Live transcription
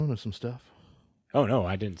with some stuff. Oh, no,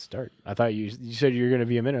 I didn't start. I thought you said you were going to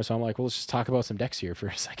be a minute, so I'm like, well, let's just talk about some decks here for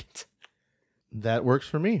a second. That works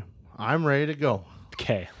for me. I'm ready to go.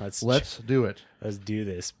 Okay, let's do it. Let's do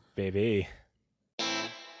this, baby.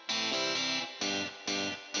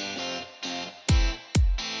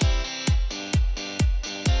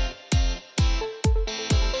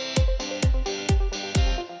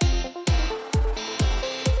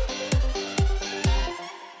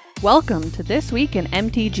 Welcome to This Week in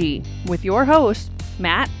MTG with your hosts,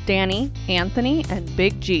 Matt, Danny, Anthony, and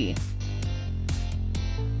Big G.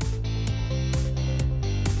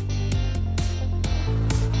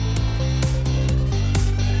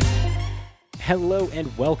 Hello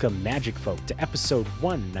and welcome, Magic Folk, to episode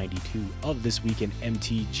 192 of This Week in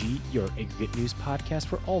MTG, your aggregate news podcast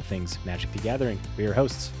for all things Magic the Gathering. We're your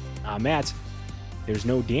hosts. I'm Matt. There's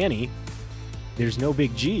no Danny. There's no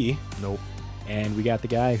Big G. Nope. And we got the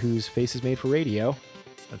guy whose face is made for radio.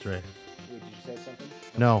 That's right. Wait, did you say something?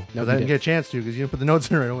 No, because I didn't get a chance to because you didn't put the notes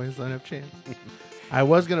in right away, so I didn't have a chance. I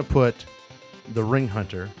was going to put the Ring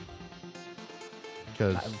Hunter.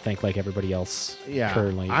 I think like everybody else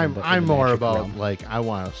currently. I'm more Magic about realm. like I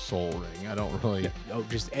want a soul ring. I don't really. Oh,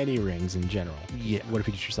 just any rings in general. Yeah. What if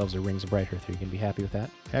you get yourselves a Rings of Bright Earth? Are you going to be happy with that?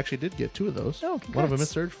 I actually did get 2 of those. Oh, One of them congrats. is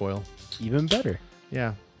Surge Foil. Even better.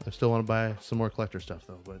 Yeah. I still want to buy some more collector stuff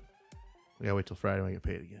though, but we gotta wait till Friday when I get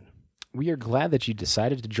paid again. We are glad that you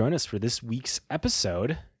decided to join us for this week's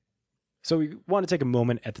episode. So we want to take a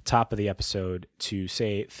moment at the top of the episode to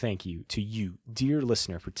say thank you to you, dear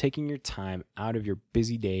listener, for taking your time out of your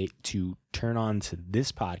busy day to turn on to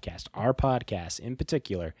this podcast, our podcast in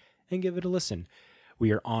particular, and give it a listen.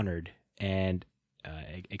 We are honored and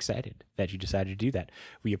excited that you decided to do that.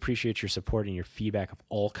 We appreciate your support and your feedback of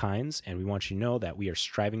all kinds, and we want you to know that we are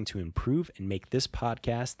striving to improve and make this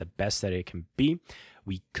podcast the best that it can be.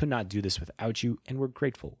 We could not do this without you, and we're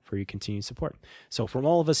grateful for your continued support. So from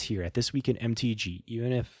all of us here at This Week in MTG,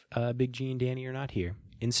 even if Big G and Danny are not here,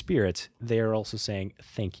 in spirit, they are also saying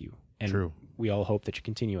thank you. And True. We all hope that you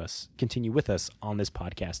continue with us on this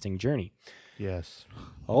podcasting journey. Yes.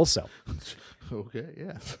 Also, Okay.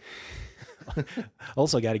 Yes.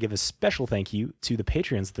 Also, got to give a special thank you to the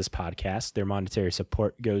patrons of this podcast. Their monetary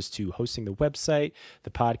support goes to hosting the website, the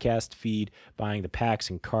podcast feed, buying the packs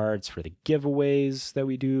and cards for the giveaways that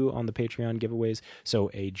we do on the Patreon giveaways. So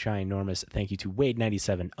a ginormous thank you to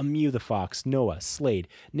Wade97, Amew the Fox, Noah, Slade,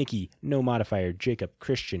 Nikki, No Modifier, Jacob,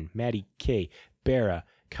 Christian, Maddie K, Bera,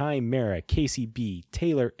 Chimera, Casey B,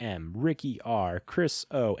 Taylor M, Ricky R, Chris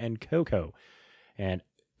O, and Coco. And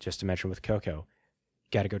just to mention with Coco,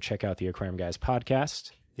 got to go check out the Aquarium Guys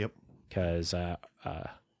podcast. Yep. Because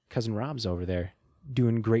Cousin Rob's over there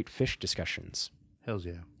doing great fish discussions. Hells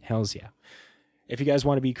yeah. Hells yeah. If you guys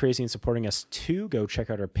want to be crazy and supporting us too, go check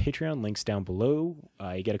out our Patreon. Links down below.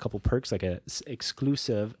 You get a couple perks like a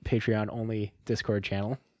exclusive Patreon-only Discord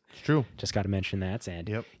channel. It's true. Just got to mention that. And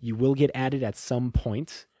Yep. you will get added at some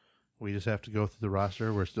point. We just have to go through the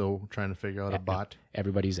roster. We're still trying to figure out a bot.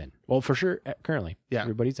 Everybody's in. Well, for sure, currently. Yeah.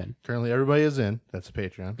 Everybody's in. Currently, everybody is in. That's a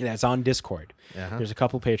Patreon. Yeah, it's on Discord. Uh-huh. There's a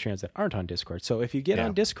couple Patreons that aren't on Discord. So if you get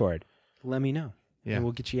on Discord, let me know. Yeah. And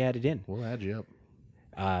we'll get you added in. We'll add you up.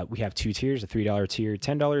 We have 2 tiers, a $3 tier,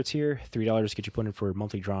 $10 tier. $3 get you put in for a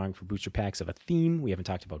monthly drawing for booster packs of a theme. We haven't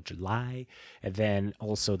talked about July. And then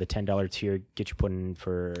also the $10 tier get you put in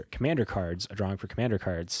for commander cards, a drawing for commander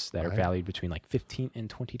cards that are valued between like $15 and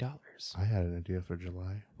 $20. I had an idea for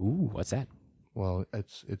July. Ooh, what's that? Well,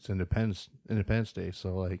 it's Independence Day,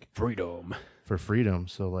 so like Freedom. for freedom.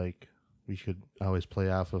 So like we could always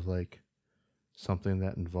play off of like something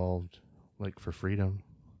that involved like for freedom.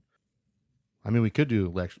 I mean, we could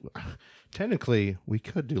do technically we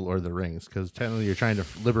could do Lord of the Rings because technically you're trying to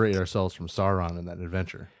liberate ourselves from Sauron in that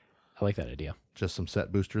adventure. I like that idea. Just some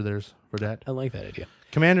set booster there's for that. I like that idea.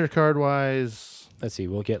 Commander card wise, Let's see.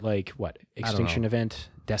 We'll get like what? Extinction Event,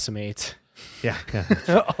 Decimate. yeah.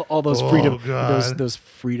 All those Oh, freedom, God. those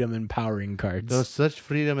freedom empowering cards. Those such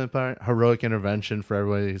freedom and power, heroic intervention for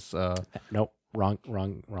everybody's. Nope, wrong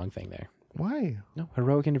thing there. Why? No,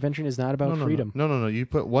 heroic intervention is not about freedom. No. You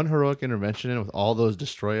put one heroic intervention in with all those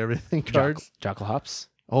destroy everything cards. Jackal Hops.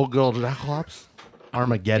 Oh, girl, Jackalhops.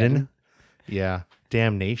 Armageddon. Yeah.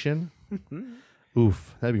 Damnation.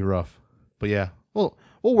 Oof, that'd be rough. But yeah, we'll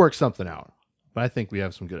work something out. But I think we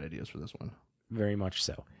have some good ideas for this one. Very much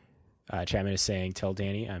so. Chapman is saying, tell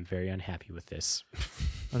Danny I'm very unhappy with this,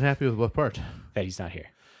 Unhappy with what part? that he's not here.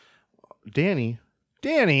 Danny.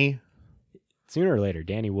 Sooner or later,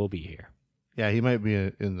 Danny will be here. Yeah, he might be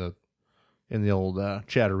in the old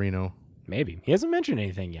Chatterino. Maybe. He hasn't mentioned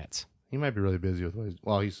anything yet. He might be really busy with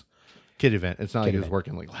he's kid event. It's not like Kid he was event.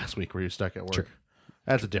 working like last week where he was stuck at work. Sure.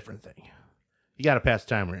 That's a different thing. You got to pass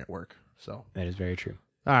time when you're at work. So, That is very true.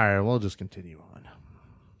 all right, we'll just continue on.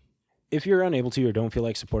 If you're unable to or don't feel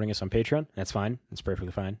like supporting us on Patreon, that's fine. That's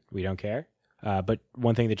perfectly fine. We don't care. But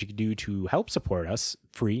one thing that you can do to help support us,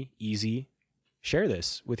 free, easy, share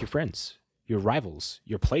this with your friends, your rivals,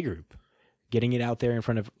 your playgroup. Getting it out there in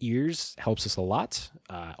front of ears helps us a lot.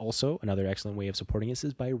 Also, another excellent way of supporting us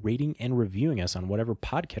is by rating and reviewing us on whatever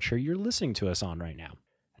podcatcher you're listening to us on right now.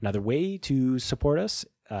 Another way to support us,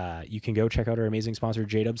 you can go check out our amazing sponsor,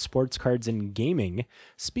 J-Dub Sports Cards and Gaming.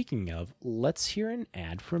 Speaking of, let's hear an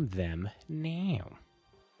ad from them now.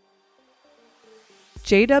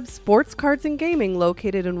 J-Dub Sports Cards and Gaming,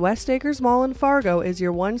 located in West Acres Mall in Fargo, is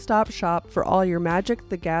your one-stop shop for all your Magic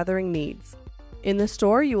the Gathering needs. In the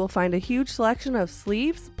store, you will find a huge selection of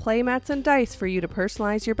sleeves, playmats, and dice for you to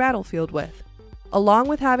personalize your battlefield with. Along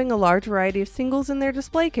with having a large variety of singles in their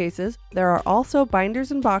display cases, there are also binders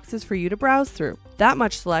and boxes for you to browse through. That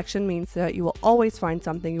much selection means that you will always find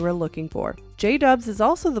something you are looking for. J-Dubs is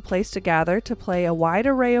also the place to gather to play a wide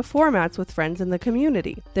array of formats with friends in the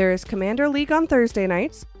community. There is Commander League on Thursday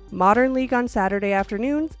nights, Modern League on Saturday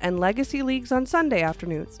afternoons, and Legacy Leagues on Sunday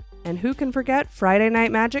afternoons. And who can forget Friday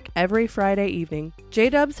Night Magic every Friday evening?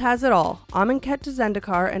 J-Dubs has it all, Amonkhet to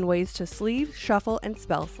Zendikar, and ways to sleeve, shuffle, and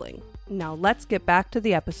spell sling. Now let's get back to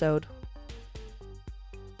the episode.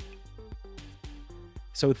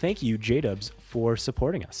 So thank you, J-Dubs, for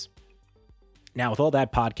supporting us. Now, with all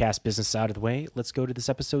that podcast business out of the way, let's go to this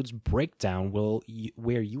episode's breakdown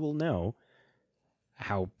where you will know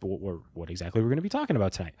what exactly we're going to be talking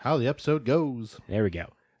about tonight. How the episode goes. There we go.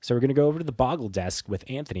 So we're going to go over to the Boggle Desk with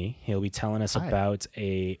Anthony. He'll be telling us about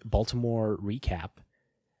a Baltimore recap,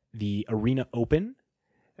 the Arena Open,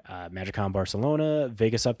 MagicCon Barcelona,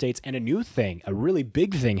 Vegas updates, and a new thing, a really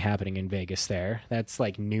big thing happening in Vegas there. That's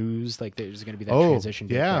like news, like there's going to be that transition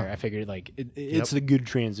bit there. I figured like it's the good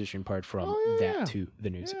transition part from that to the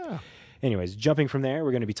news. Yeah. Anyways, jumping from there,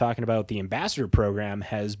 we're going to be talking about the Ambassador program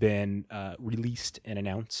has been released and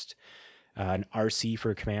announced. An RC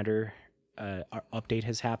for Commander update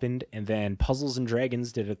has happened, and then Puzzles and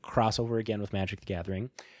Dragons did a crossover again with Magic the Gathering.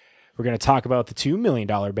 We're going to talk about the $2 million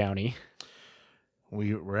bounty.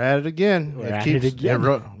 We're at it again.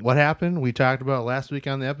 What happened? We talked about last week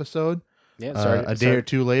on the episode. Yeah, a day or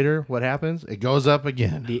two later, what happens? It goes up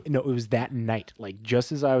again. It was that night, like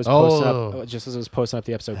just as I was posting up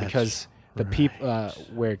the episode, because the people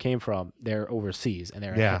where it came from, they're overseas and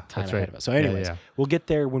they're a time ahead of us. So, anyways, we'll get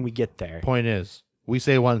there when we get there. Point is, we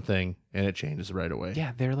say one thing and it changes right away.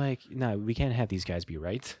 Yeah, they're like, no, we can't have these guys be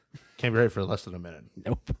right. Can't be right for less than a minute.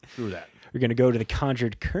 Nope. Screw that. We're going to go to the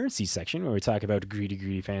Conjured Currency section where we talk about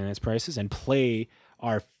greedy finance prices and play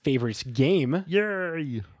our favorite game.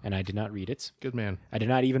 Yay! And I did not read it. Good man. I did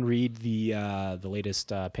not even read the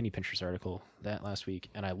latest Penny Pinchers article that last week,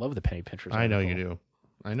 and I love the Penny Pinchers article. I know you do.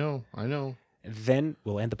 I know. Then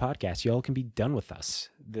we'll end the podcast. Y'all can be done with us.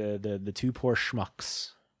 The two poor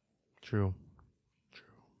schmucks. True.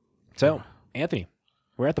 So, Anthony,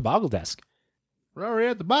 we're at the Boggle Desk. We're already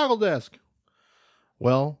at the Boggle Desk.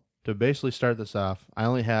 Well, to basically start this off, I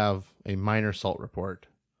only have a minor salt report,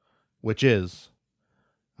 which is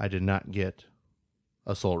I did not get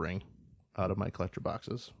a soul ring out of my collector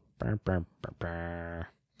boxes. But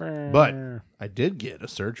I did get a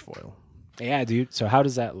Surge foil. Yeah, dude. So how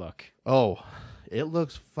does that look? Oh, it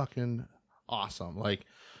looks fucking awesome. Like,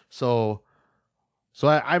 so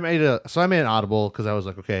I made an audible because I was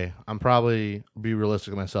like, okay, I'm probably be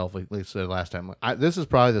realistic with myself. Like I said last time, this is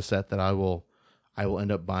probably the set that I will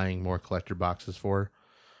end up buying more collector boxes for.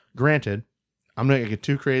 Granted, I'm not gonna get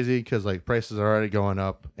too crazy because like prices are already going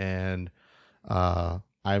up, and I'm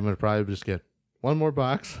gonna probably just get one more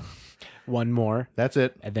box. One more. That's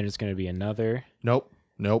it. And then it's gonna be another. Nope.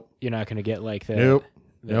 You're not gonna get like the.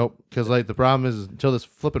 Nope. Because like the problem is until this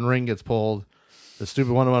flipping ring gets pulled, the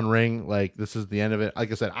stupid 1-1 ring, like this is the end of it.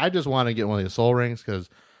 Like I said, I just want to get one of these soul rings because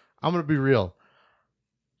I'm gonna be real.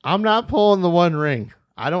 I'm not pulling the one ring.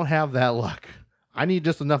 I don't have that luck. I need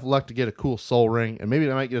just enough luck to get a cool soul ring, and maybe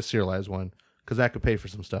I might get a serialized one because that could pay for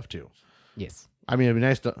some stuff too. Yes. I mean, it'd be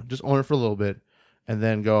nice to just own it for a little bit and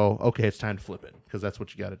then go, okay, it's time to flip it because that's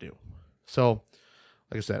what you got to do. So,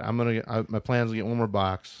 like I said, my plan is to get one more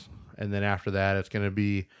box, and then after that, it's going to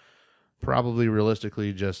be probably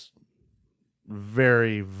realistically just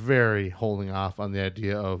very, very holding off on the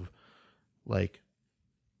idea of like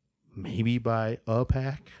maybe buy a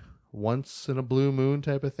pack once in a blue moon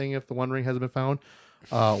type of thing if the one ring hasn't been found.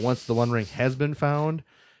 Once the one ring has been found,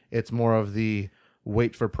 it's more of the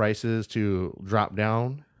wait for prices to drop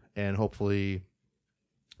down and hopefully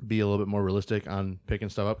be a little bit more realistic on picking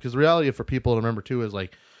stuff up. Because the reality for people to remember too is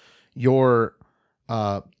like your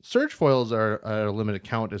Surge foils are a limited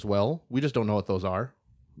count as well. We just don't know what those are.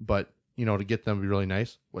 But, to get them would be really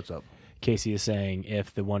nice. What's up? Casey is saying,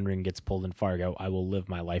 if the One Ring gets pulled in Fargo, I will live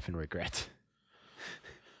my life in regret.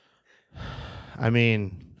 I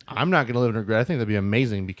mean, I'm not going to live in regret. I think that'd be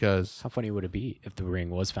amazing because How funny would it be if the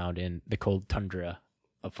ring was found in the cold tundra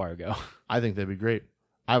of Fargo? I think that'd be great.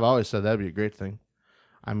 I've always said that'd be a great thing.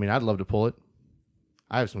 I mean, I'd love to pull it.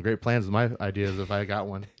 I have some great plans with my ideas if I got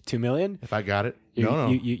one. $2 million? If I got it. No.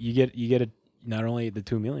 You get not only the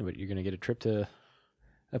 $2 million, but you're going to get a trip to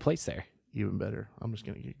a place there. Even better. I'm just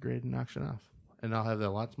going to get graded and auction off. And I'll have that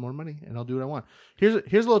lots more money and I'll do what I want. Here's a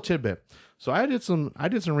little tidbit. So I did some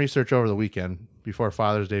research over the weekend before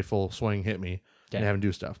Father's Day full swing hit me and having to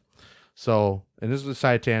do stuff. So, and this is a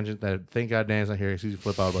side tangent that thank God Dan's not here. He's easy to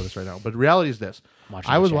flip out about this right now. But the reality is this.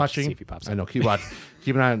 I was watching. See if he pops up. I know. Keep watching.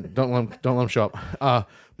 Keep an eye on. Don't let him show up.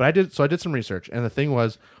 But I did some research, and the thing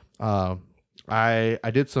was, I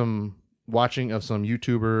did some watching of some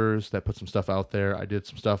YouTubers that put some stuff out there. I did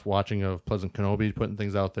some stuff watching of Pleasant Kenobi putting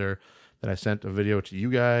things out there. Then I sent a video to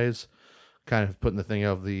you guys, kind of putting the thing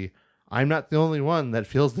of I'm not the only one that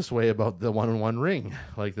feels this way about the 1-on-1 ring.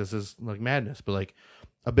 Like, this is like madness. But like,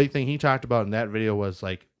 a big thing he talked about in that video was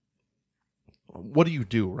like, what do you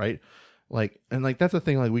do, right? Like, and like, that's a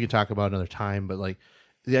thing like we could talk about another time, but like,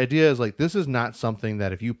 the idea is like, this is not something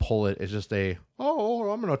that if you pull it, it's just I'm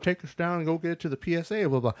going to take this down and go get it to the PSA,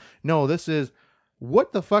 blah, blah. No, this is,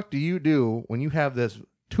 what the fuck do you do when you have this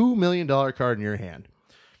 $2 million card in your hand?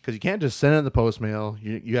 Because you can't just send it in the post mail.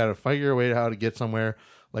 You got to figure your way out how to get somewhere.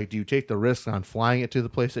 Like, do you take the risk on flying it to the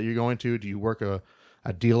place that you're going to? Do you work a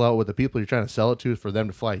deal out with the people you're trying to sell it to for them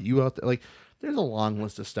to fly you out there? Like, there's a long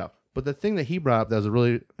list of stuff. But the thing that he brought up that was a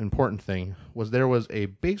really important thing was there was a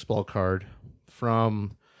baseball card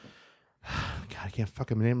from, God, I can't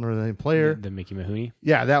fucking remember the name player. The Mickey Mahoney?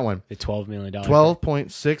 Yeah, that one. The $12 million.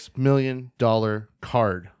 $12.6 million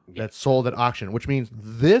card that's sold at auction, which means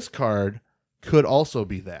this card could also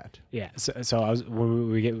be that. Yeah. So I was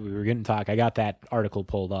when we were getting talk. I got that article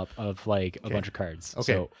pulled up of like a bunch of cards.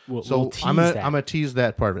 Okay. So we'll tease I'm gonna tease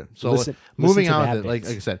that part of it. So moving on with it, like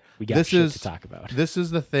I said, we got shit to talk about. This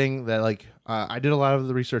is the thing that like I did a lot of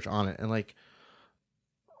the research on it, and like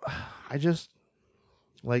I just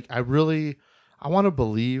like I want to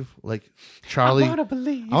believe like Charlie. I want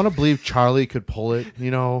to believe Charlie could pull it,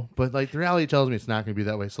 but like the reality tells me it's not going to be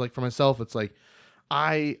that way. So like for myself, it's like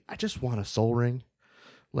I just want a soul ring.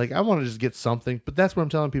 Like I want to just get something, but that's what I'm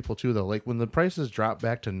telling people too, though. Like when the prices drop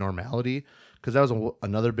back to normality, because that was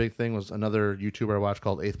another big thing. Was another YouTuber I watched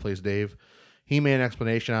called 8th Place Dave. He made an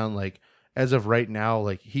explanation on like as of right now,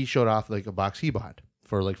 like he showed off like a box he bought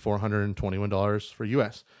for like $421 for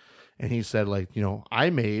US, and he said like I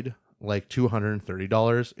made like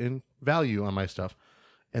 $230 in value on my stuff,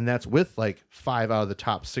 and that's with like 5 out of the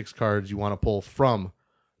top 6 cards you want to pull from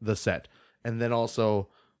the set. And then also,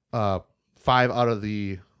 5 out of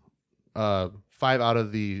the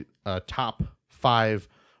top 5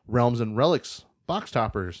 Realms and Relics box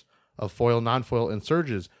toppers of foil, non-foil, and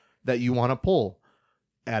surges that you want to pull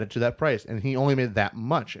added to that price. And he only made that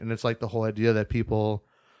much. And it's like the whole idea that people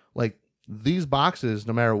like these boxes,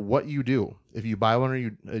 no matter what you do, if you buy one or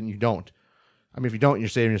you don't. I mean, if you don't, you're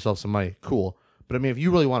saving yourself some money. Cool. But I mean, if you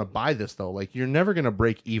really want to buy this though, like you're never going to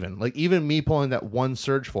break even. Like even me pulling that one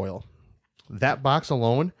surge foil. That box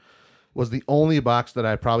alone was the only box that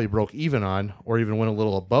I probably broke even on or even went a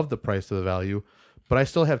little above the price of the value. But I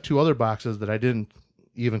still have 2 other boxes that I didn't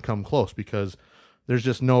even come close because there's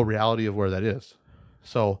just no reality of where that is.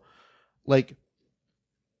 So, like,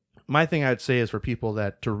 my thing I'd say is for people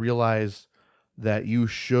that to realize that you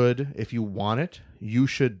should, if you want it, you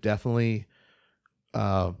should definitely,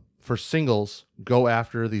 for singles, go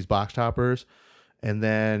after these box toppers. And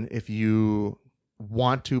then if you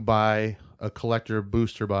want to buy a collector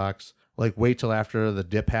booster box, like wait till after the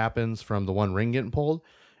dip happens from the one ring getting pulled,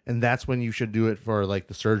 and that's when you should do it for like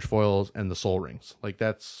the surge foils and the soul rings. Like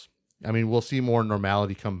that's, I mean, we'll see more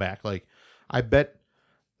normality come back. Like I bet,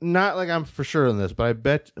 not like I'm for sure in this, but I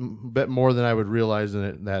bet more than I would realize in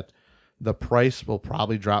it that the price will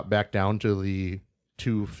probably drop back down to the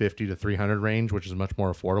 $250 to $300 range, which is much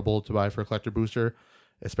more affordable to buy for a collector booster,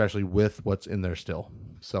 especially with what's in there still.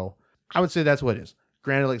 So I would say that's what it is.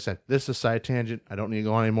 Granted, like I said, this is a side tangent. I don't need to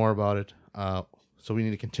go on any more about it. So we need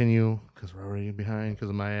to continue because we're already behind because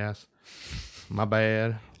of my ass. My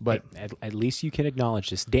bad. But at least you can acknowledge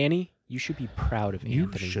this. Danny, you should be proud of you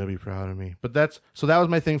Anthony. You should be proud of me. But that was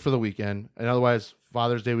my thing for the weekend. And otherwise,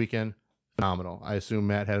 Father's Day weekend, phenomenal. I assume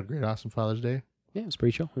Matt had a great, awesome Father's Day. Yeah, it was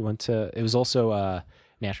pretty chill. We went to, it was also,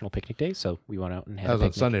 National Picnic Day, so we went out and had That a was on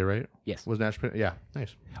picnic. Sunday, right? Yes. Was National? Yeah,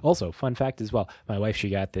 nice. Also, fun fact as well, my wife, she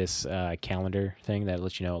got this calendar thing that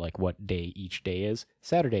lets you know like what day each day is.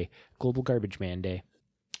 Saturday, Global Garbage Man Day.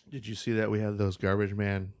 Did you see that we had those Garbage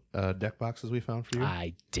Man deck boxes we found for you?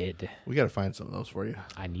 I did. We got to find some of those for you.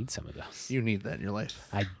 I need some of those. You need that in your life.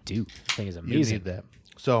 I do. The thing is You amazing. need that.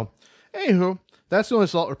 So, anywho, that's the only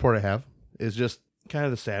salt report I have. Is just kind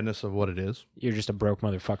of the sadness of what it is. You're just a broke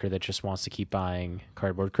motherfucker that just wants to keep buying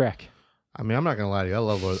cardboard crack. I mean, I'm not gonna lie to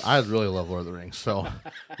you. I really love Lord of the Rings. So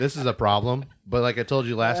this is a problem. But like I told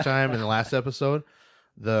you last time in the last episode,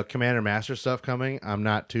 the Commander Master stuff coming, I'm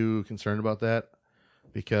not too concerned about that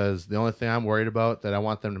because the only thing I'm worried about that I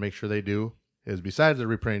want them to make sure they do is besides the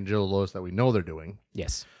reprinting Jill Lois that we know they're doing,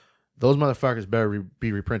 Yes. those motherfuckers better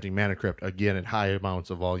be reprinting Mana Crypt again at high amounts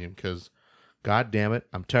of volume because, god damn it,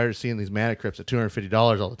 I'm tired of seeing these Mana Crypts at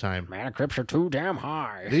 $250 all the time. Mana crypts are too damn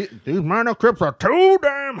high. These Mana Crypts are too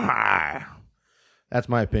damn high. That's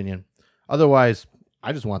my opinion. Otherwise,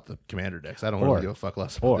 I just want the Commander decks. I don't really give a fuck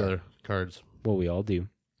less about the other cards. What we all do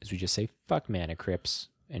is we just say fuck Mana Crypts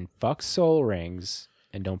and fuck Soul Rings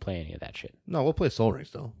and don't play any of that shit. No, we'll play Soul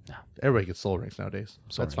Rings though. No. Everybody gets Soul Rings nowadays.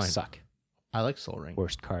 Soul That's Rings fine. suck. I like Soul Ring,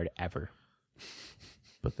 Worst card ever.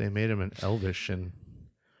 but they made him an Elvish and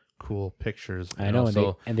cool pictures. I know,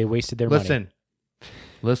 also, and they wasted their money.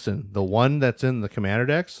 Listen. The one that's in the Commander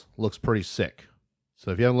decks looks pretty sick.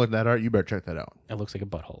 So if you haven't looked at that art, you better check that out. It looks like a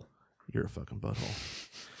butthole. You're a fucking butthole.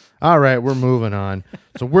 All right, we're moving on.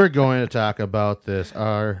 So we're going to talk about this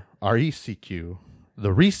RECQ. The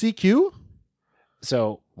RECQ?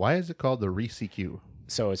 So Why is it called the RECQ?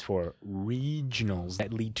 it's for regionals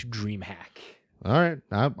that lead to DreamHack. All right.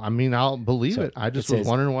 I mean, I'll believe So it. I just it was says-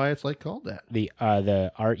 wondering why it's like called that. The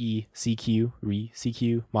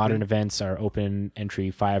RECQ modern events are open entry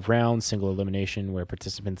 5 rounds, single elimination where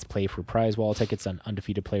participants play for prize wall tickets and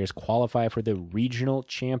undefeated players qualify for the regional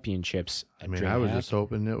championships. I At mean, I was DreamHack. just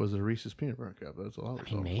hoping it was a Reese's Peanut Butter Cup. That's all.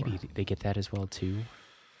 I mean, maybe they get that as well too.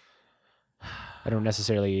 I don't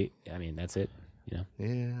necessarily. I mean, that's it. You know.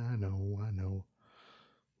 Yeah, I know.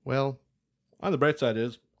 Well, on the bright side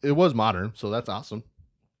is it was modern, so that's awesome.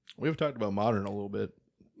 We've talked about modern a little bit,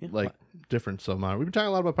 like difference of modern. We've been talking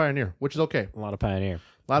a lot about Pioneer, which is okay. A lot of Pioneer.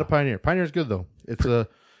 A lot of Pioneer. Pioneer's good though.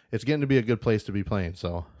 It's getting to be a good place to be playing.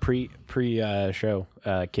 So Pre show,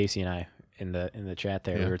 Casey and I in the chat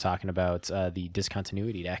there, Yeah. we were talking about the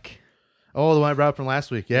discontinuity deck. the one I brought up from last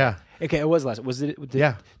week. Yeah, Okay, it was last. Was it?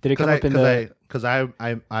 yeah. Did it come up in the? Because I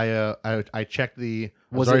checked the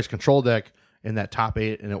Was Azorius control deck in that top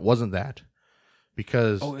 8, and it wasn't that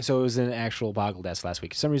because Oh, so it was an actual Boggle desk last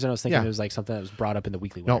week. For some reason, I was thinking Yeah. it was like something that was brought up in the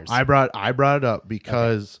weekly no, winners. I brought it up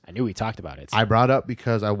because. I knew we talked about it. I brought up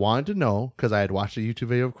because I wanted to know because I had watched a YouTube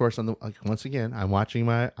video, of course. Once again,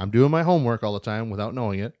 I'm doing my homework all the time without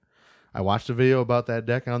knowing it. I watched a video about that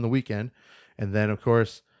deck on the weekend, and then of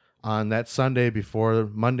course on that Sunday before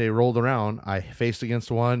Monday rolled around, I faced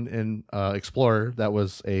against one in Explorer that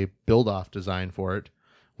was a build-off design for it,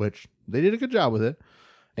 which they did a good job with it.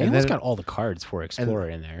 They And almost then- got all the cards for Explorer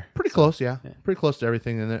in there. Pretty close, yeah. Pretty close to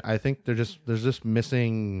everything in there. I think there's just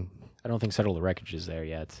missing. I don't think Settle the Wreckage is there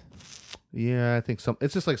yet. Yeah, I think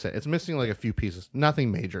it's just like I said, it's missing like a few pieces.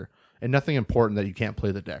 Nothing major and nothing important that you can't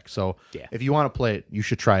play the deck. So Yeah. if you want to play it, you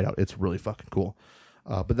should try it out. It's really fucking cool.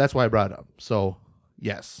 But that's why I brought it up. So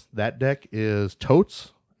yes, that deck is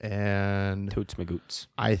totes, and Toots Magoots.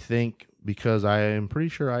 I think because I am pretty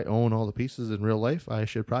sure I own all the pieces in real life, I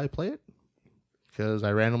should probably play it because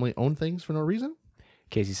I randomly own things for no reason.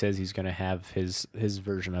 Casey says he's going to have his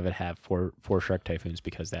version of it have four Shark Typhoons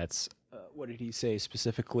because that's what did he say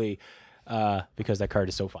specifically? Because that card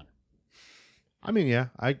is so fun. I mean, yeah,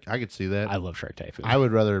 I could see that. I love Shark Typhoon. I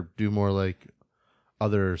would rather do more like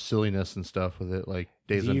other silliness and stuff with it, like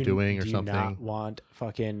Days Do you- Undoing or do you something. not want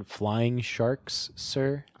fucking flying sharks,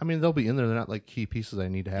 sir? I mean, they'll be in there. They're not like key pieces I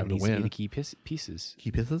need to have It to needs to be win. the key pieces.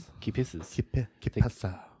 Key pieces? Key pieces. Key They-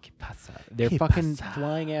 pasa. ¿Qué pasa? They're ¿Qué fucking pasa?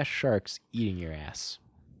 flying ass sharks eating your ass.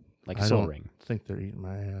 Like a I soul don't ring. think they're eating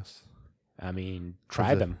my ass. I mean,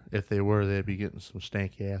 try them. If they were, they'd be getting some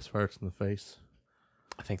stanky ass farts in the face.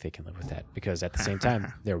 I think they can live with that because at the same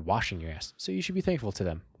time, they're washing your ass. So you should be thankful to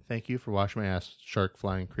them. Thank you for washing my ass, shark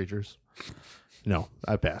flying creatures. No,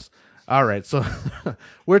 I pass. All right, so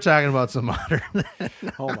we're talking about some modern.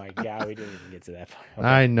 Oh my God, we didn't even get to that part. Okay.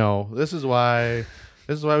 I know. This is why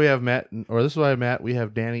we have Matt, we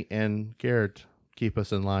have Danny and Garrett keep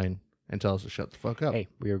us in line and tell us to shut the fuck up. Hey,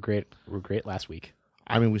 we were great. We were great last week.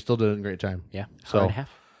 I mean, we still did a great time. Yeah, So- hour and a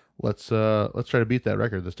half. Let's try to beat that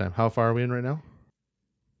record this time. How far are we in right now?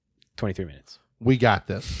 23 minutes. We got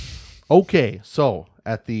this. Okay, so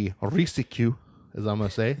at the RECQ, as I'm gonna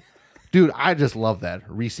say. Dude, I just love that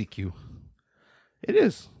Reese Q. It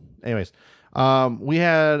is. Anyways, we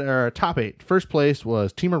had our top 8. First place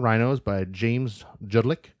was Team of Rhinos by James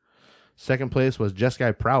Judlick. Second place was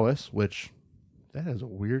Jeskai Prowess, which that has a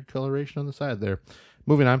weird coloration on the side there.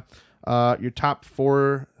 Moving on. Your top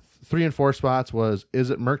 3 and 4 spots was Is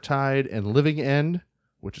It Murktide and Living End,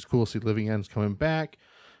 which is cool to see Living End's coming back.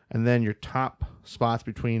 And then your top spots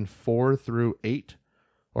between 5 through 8,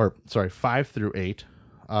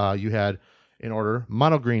 you had in order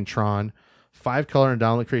Mono Green Tron, 5 Color and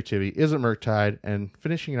Download Creativity, Is It Murktide, and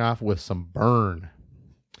finishing it off with some Burn.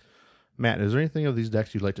 Matt, is there anything of these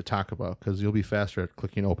decks you'd like to talk about? Because you'll be faster at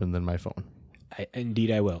clicking open than my phone.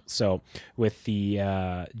 Indeed, I will. So with the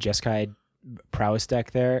Jeskai Prowess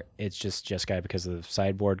deck there, it's just Jeskai because of the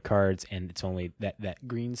sideboard cards, and it's only that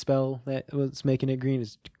green spell that was making it green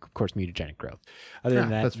is, of course, Mutagenic Growth. Other than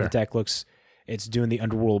that, the deck it's doing the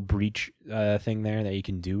Underworld Breach thing there that you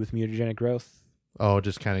can do with Mutagenic Growth. Oh,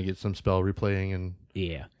 just kind of get some spell replaying and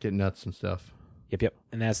get nuts and stuff. Yep.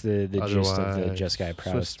 And that's the gist of the Jeskai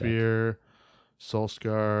Prowess deck. Swiftspear,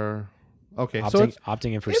 Soulscar. Okay,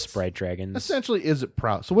 opting in for Sprite Dragons. Essentially, Is It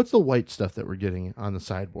Proud? So what's the white stuff that we're getting on the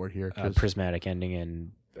sideboard here? Prismatic Ending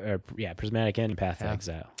and Prismatic End and Path to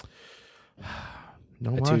Exile.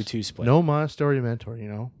 No a 2/2 split. No Monastery Mentor, you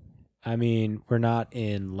know. I mean, we're not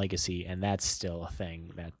in Legacy, and that's still a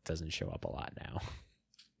thing that doesn't show up a lot now.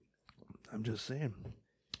 I'm just saying.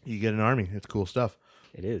 You get an army. It's cool stuff.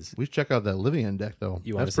 It is. We should check out that Living End deck, though.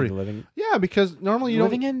 You want to see the Living? Yeah, because normally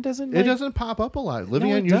Living End doesn't. It doesn't pop up a lot.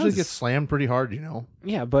 Living End usually gets slammed pretty hard, you know.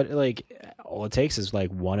 Yeah, but all it takes is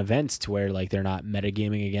one event to where they're not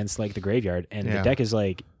metagaming against the graveyard, and the deck is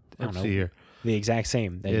the exact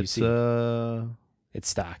same that you see. It's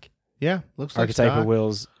stock. Yeah, looks like Archetype of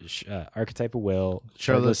Will,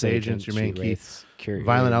 Shardless Agents, your main key,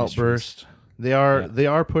 Violent Outburst. They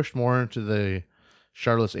are pushed more into the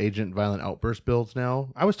Shardless Agent Violent Outburst builds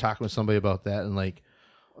now. I was talking with somebody about that, and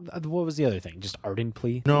what was the other thing? Just Ardent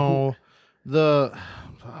Plea? No,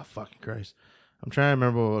 fucking Christ, I'm trying to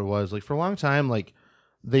remember what it was. For a long time,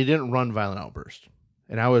 they didn't run Violent Outburst,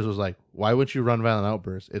 and I always was like, why would you run Violent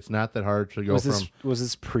Outburst? It's not that hard to go Was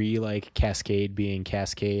this pre Cascade being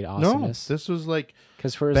Cascade Awesomeness? No, this was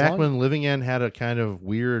because for back when Living End had a kind of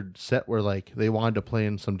weird set where they wanted to play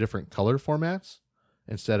in some different color formats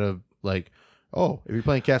instead of if you're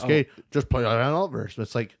playing Cascade, just play Violent Outburst.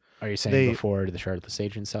 It's are you saying before the Shardless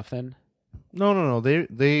Agent stuff then? No.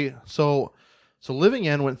 So Living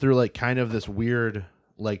End went through kind of this weird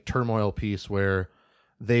turmoil piece where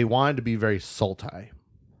they wanted to be very Sultai.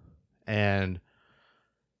 And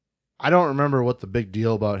I don't remember what the big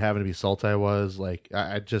deal about having to be Sultai was.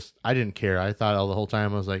 I didn't care. I thought all the whole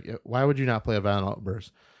time I was like, why would you not play a Violent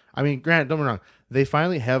Outburst? I mean, granted, don't get me wrong. They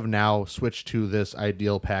finally have now switched to this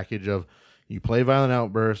ideal package of you play Violent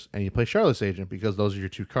Outburst and you play Shardless Agent because those are your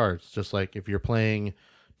 2 cards. Just like if you're playing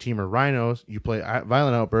Team of Rhinos, you play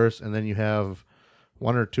Violent Outburst and then you have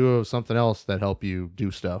 1 or 2 of something else that help you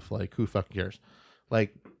do stuff. Who fucking cares?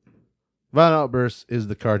 Violent Outburst is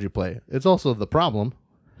the card you play. It's also the problem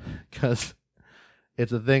because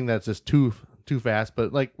it's a thing that's just too fast.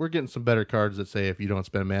 But we're getting some better cards that say if you don't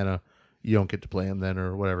spend mana, you don't get to play them then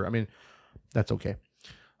or whatever. I mean, that's okay.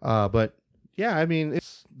 But yeah, I mean,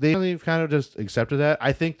 they really kind of just accepted that.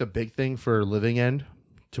 I think the big thing for Living End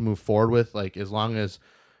to move forward with, as long as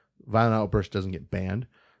Violent Outburst doesn't get banned,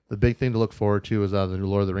 the big thing to look forward to is the new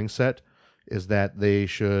Lord of the Rings set is that they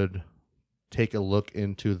should take a look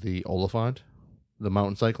into the Oliphant, the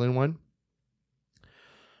mountain cycling one,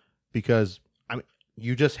 because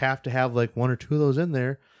you just have to have 1 or 2 of those in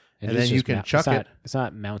there, and then you can chuck it. It's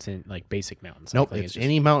not mountain basic mountain cycling. Nope, it's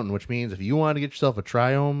any mountain, which means if you want to get yourself a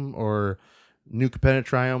Triome or New Capenna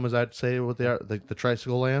Triome, as I'd say what they are, the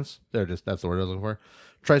Tricycle Lance. That's the word I was looking for.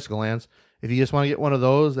 Tricycle Lance. If you just want to get one of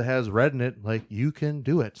those that has red in it, you can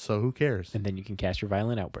do it. So who cares? And then you can cast your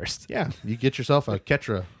Violent Outburst. Yeah, you get yourself a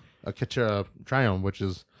Ketra Triome, which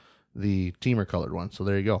is the teamer colored one. So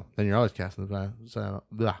there you go. Then you're always casting the Violent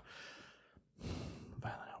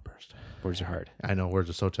Outburst. Words are hard. I know, words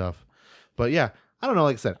are so tough. But yeah, I don't know.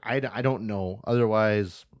 Like I said, I don't know.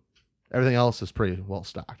 Otherwise, everything else is pretty well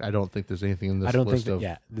stocked. I don't think there's anything in this list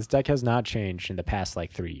this deck has not changed in the past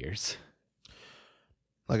 3 years.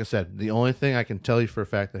 Like I said, the only thing I can tell you for a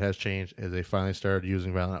fact that has changed is they finally started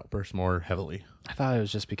using Violent Outburst more heavily. I thought it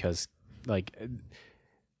was just because, when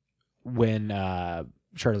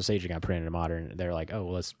Shardless Agent got put into Modern, they're like, oh,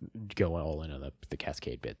 well, let's go all into the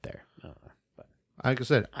Cascade bit there. But like I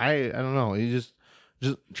said, I don't know. You just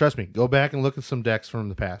trust me. Go back and look at some decks from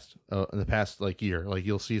the past, in the past year.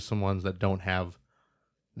 You'll see some ones that don't have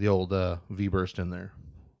the old V-Burst in there.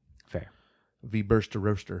 Fair. V-Burst to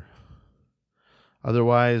roaster.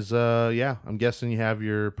 Otherwise, I'm guessing you have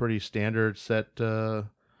your pretty standard set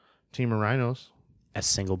team of rhinos. A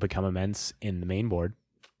single become immense in the main board.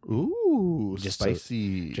 Ooh, Just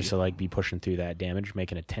spicy. Just to like be pushing through that damage,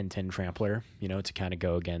 making a 10-10 trampler, to kind of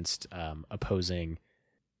go against opposing.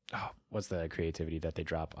 Oh, what's the creativity that they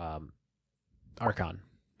drop? Archon.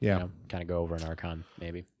 yeah. Kind of go over an Archon,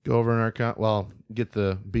 maybe. Go over an Archon. Well, beat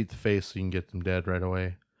the face so you can get them dead right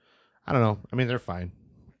away. I don't know. I mean, they're fine.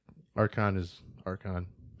 Archon is Archon.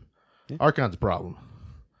 Yeah. Archon's a problem.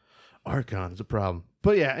 Archon is a problem.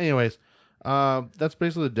 But yeah, anyways, that's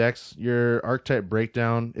basically the decks. Your archetype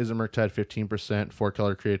breakdown is a Murktide 15%,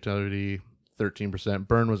 4-color creativity 13%,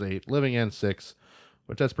 burn was 8, living end 6,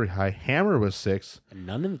 which that's pretty high. Hammer was 6. And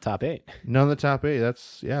none in the top 8. None in the top 8.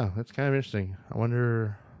 That's kind of interesting. I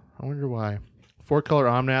wonder why. 4-color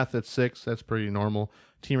Omnath at 6. That's pretty normal.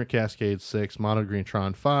 Teamer Cascade 6. Mono Green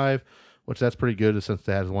Tron 5, which that's pretty good since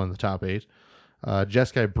that has one in the top 8.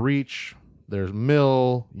 Jeskai Breach. There's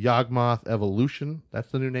Mill, Yawgmoth Evolution. That's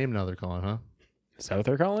the new name now they're calling, huh? Is that what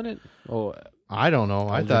they're calling it? Oh, I don't know.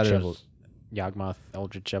 I thought it was Yawgmoth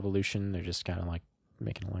Eldritch Evolution. They're just kind of like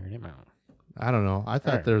making a longer name. I don't know. I thought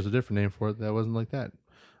Alright. there was a different name for it that wasn't like that.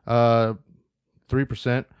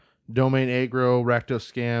 3%. Domain Aggro,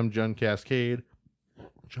 Rakdos Scam, Jund Cascade.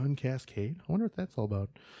 Jund Cascade? I wonder what that's all about.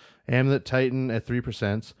 Amulet Titan at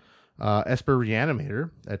 3%. Esper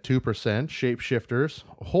Reanimator at 2%. Shapeshifters.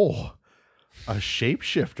 Oh, a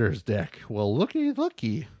Shapeshifters deck. Well,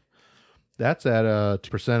 looky. That's at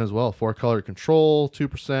 2% as well. 4-color Control, 2%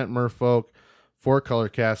 Merfolk, 4-color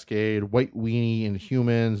Cascade, White Weenie,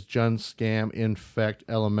 Inhumans, Jund Scam, Infect,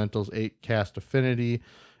 Elementals, 8 Cast Affinity,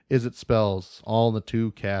 Izzet Spells, all in the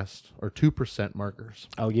 2% markers.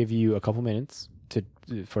 I'll give you a couple minutes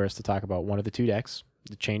for us to talk about one of the two decks,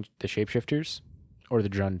 the Shapeshifters or the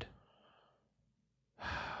Jund.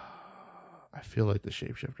 I feel like the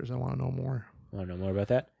Shapeshifters. I want to know more. Want to know more about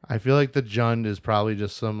that? I feel like the Jund is probably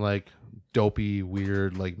just some like dopey,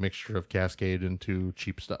 weird like mixture of Cascade into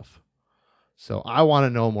cheap stuff. So I want to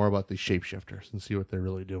know more about these Shapeshifters and see what they're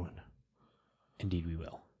really doing. Indeed, we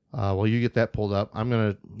will. Well, you get that pulled up. I'm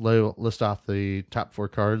going to list off the top 4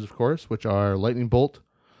 cards, of course, which are Lightning Bolt,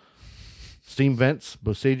 Steam Vents,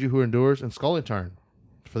 Boseiju Who Endures, and Skullitarn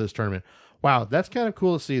for this tournament. Wow, that's kind of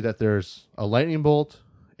cool to see that there's a Lightning Bolt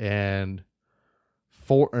and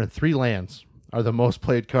 3 lands are the most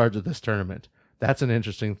played cards of this tournament. That's an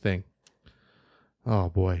interesting thing. Oh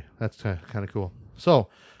boy, that's kind of cool. So,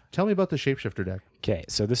 tell me about the Shapeshifter deck. Okay,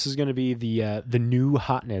 so this is going to be the new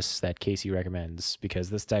hotness that Casey recommends because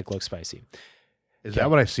this deck looks spicy. Is that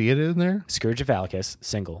what I see it in there? Scourge of Valakut,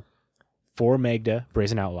 single. 4 Magda,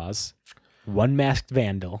 Brazen Outlaws. 1 Masked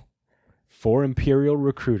Vandal. 4 Imperial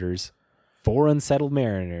Recruiters. 4 Unsettled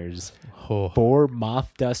Mariners. Oh, 4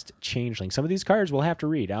 Moth Dust Changeling. Some of these cards we'll have to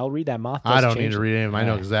read. I'll read that Moth Dust I don't Changeling. need to read them. I know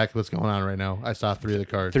All right. exactly what's going on right now. I saw 3 of the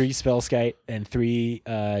cards. 3 Spellskite and 3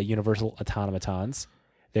 Universal Automatons.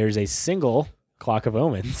 There's a single Clock of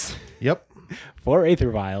Omens. Yep. 4 Aether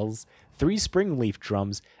Vials, 3 Springleaf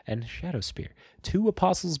Drums, and Shadow Spear. 2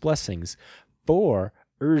 Apostles' Blessings, 4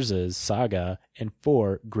 Urza's Saga, and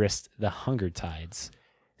 4 Grist the Hunger Tides.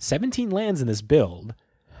 17 lands in this build.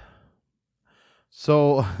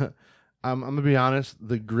 So, I'm going to be honest.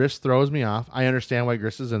 The Grist throws me off. I understand why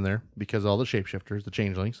Grist is in there because all the Shapeshifters, the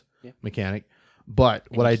Changelings, Yeah. mechanic. But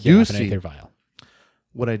And what I you do have an see, Aether Vial.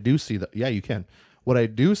 what I do see, yeah, you can. What I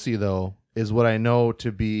do see, though, is what I know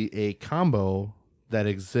to be a combo that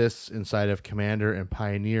exists inside of Commander and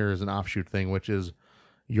Pioneer as an offshoot thing, which is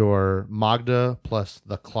your Magda plus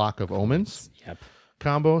the Clock of Omens Yep.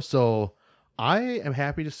 combo. So I am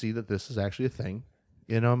happy to see that this is actually a thing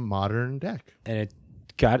in a modern deck. And it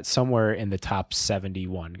got it somewhere in the top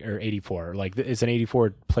 71 or 84. Like, it's an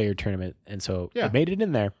 84 player tournament. And so Yeah. it made it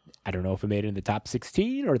in there. I don't know if it made it in the top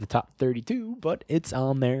 16 or the top 32, but it's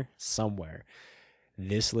on there somewhere.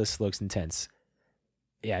 This list looks intense.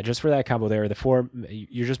 Yeah, just for that combo there, the 4,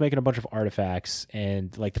 you're just making a bunch of artifacts,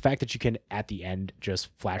 and like the fact that you can at the end just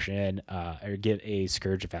flash in or get a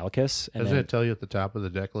Scourge of Valakut. And Doesn't then, it tell you at the top of the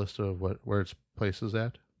deck list of where its place is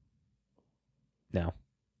at? No.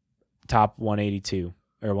 Top 182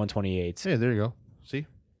 or 128. Hey, there you go. See?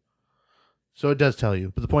 So it does tell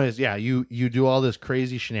you. But the point is, yeah, you do all this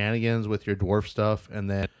crazy shenanigans with your dwarf stuff, and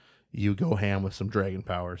then you go ham with some dragon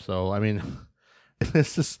power. So, I mean,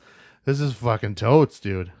 this is fucking totes,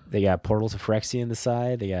 dude. They got Portals of Phyrexia in the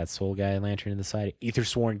side. They got Soul Guy Lantern in the side.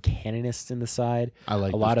 Aethersworn Canonist in the side. I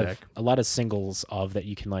like a lot this of deck. a lot of singles of that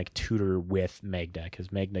you can like tutor with Magda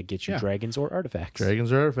because Magda gets you Yeah. dragons or artifacts.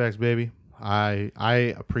 Dragons are artifacts, baby.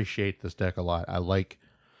 I appreciate this deck a lot. I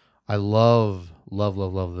love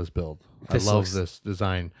this build. This I love looks- this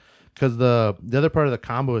design because the other part of the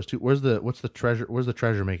combo is too. Where's the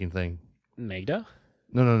treasure making thing? Magda?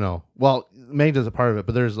 No. Well, Magda's a part of it,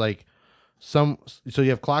 but there's like some. So you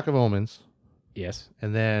have Clock of Omens, Yes.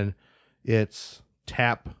 and then it's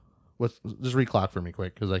tap. Just read Clock for me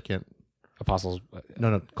quick because I can't. Apostles.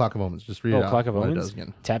 No, Clock of Omens. Just read it out. Clock of what it Omens? does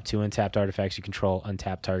again. Tap 2 untapped artifacts you control,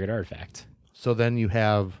 untap target artifact. So then you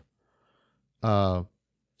have, so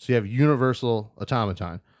you have Universal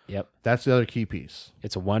Automaton. Yep. That's the other key piece.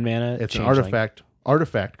 It's a 1 mana. It's changeling. an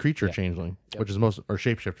artifact creature Yep. changeling, Yep. which is or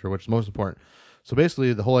shapeshifter, which is most important. So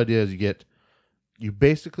basically, the whole idea is you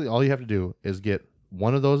basically all you have to do is get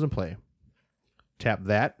one of those in play, tap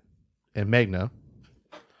that, and Magna.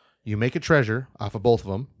 You make a treasure off of both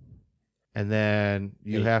of them, and then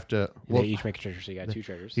you have to. They each make a treasure, so you got 2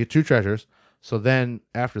 treasures. You get 2 treasures. So then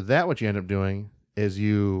after that, what you end up doing is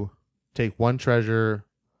you take 1 treasure,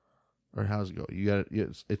 or how's it go? You got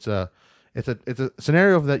it's a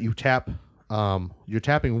scenario that you tap. You're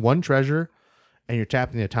tapping 1 treasure, and you're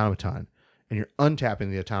tapping the automaton, and you're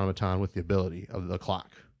untapping the automaton with the ability of the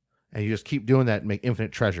clock, and you just keep doing that and make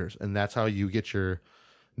infinite treasures, and that's how you get your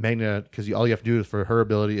Magna. Because all you have to do is for her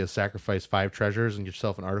ability is sacrifice 5 treasures and get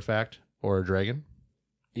yourself an artifact or a dragon.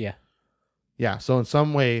 Yeah. Yeah, so in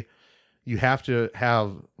some way, you have to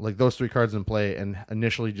have like those 3 cards in play and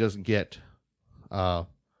initially just get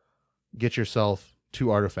yourself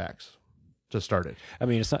 2 artifacts to start it. I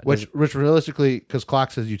mean, it's not. Which realistically, because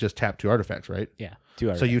Clock says you just tap 2 artifacts, right? Yeah. 2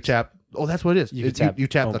 artifacts. So you tap. Oh, that's what it is. You can You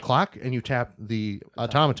tap- tap the Clock and you tap the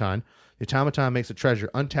automaton. The automaton makes a treasure.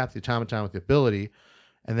 Untap the automaton with the ability,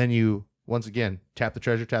 and then you once again tap the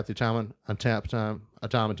treasure, tap the automaton, untap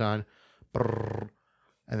automaton. Brrr,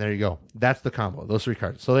 and there you go. That's the combo. Those 3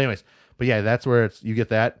 cards. So, anyways, but yeah, that's where you get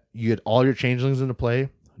that. You get all your changelings into play.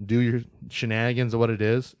 Do your shenanigans of what it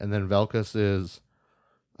is, and then Velkus is,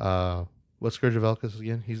 what's Scourge of Velkus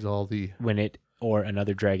again? He's all the. When it or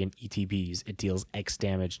another dragon ETBs, it deals X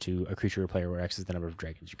damage to a creature or player where X is the number of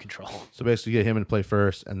dragons you control. So basically, you get him into play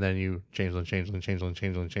first, and then you changeling,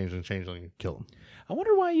 kill him. I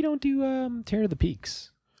wonder why you don't do Terror of the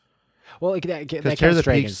Peaks. Well, like that Terror of counts the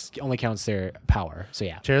dragons. Only counts their power. So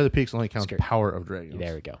yeah, Terror of the Peaks only counts Scourge. power of dragons.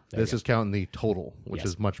 there we go. This is counting the total, which Yes.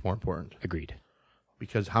 is much more important agreed.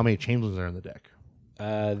 because how many changelings are in the deck?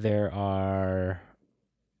 There are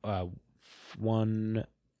 1,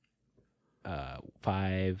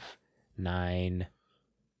 5, 9,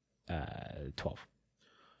 12.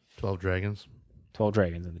 12 dragons. 12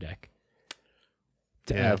 dragons in the deck.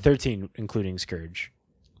 Yeah. 13 including Scourge.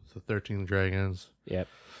 So 13 dragons. Yep.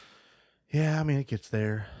 Yeah, I mean, it gets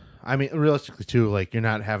there. I mean, realistically, too, like, you're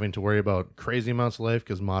not having to worry about crazy amounts of life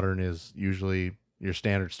because Modern is usually your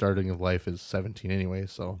standard starting of life is 17 anyway,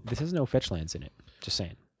 so. This has no fetch lands in it. Just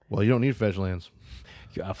saying. Well, you don't need fetch lands.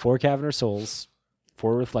 4 Caverner Souls,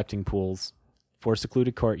 4 Reflecting Pools, 4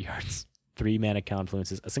 Secluded Courtyards, 3 Mana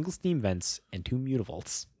Confluences, a single Steam Vents, and 2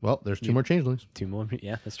 Mutavaults. Well, there's 2 more changelings. 2 more.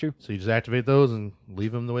 Yeah, that's true. So you just activate those and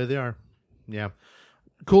leave them the way they are. Yeah.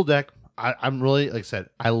 Cool deck. I'm really, like I said,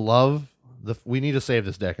 I love we need to save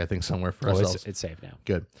this deck, I think, somewhere for ourselves. It's saved now.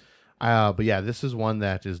 Good. But yeah, this is one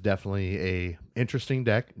that is definitely a interesting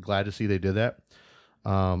deck. Glad to see they did that.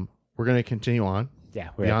 We're going to continue on. Yeah,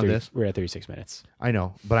 Beyond this. we're at 36 minutes. I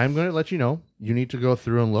know, but I'm going to let you know. You need to go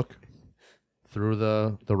through and look through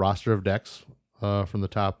the roster of decks from the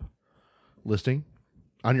top listing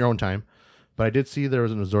on your own time. But I did see there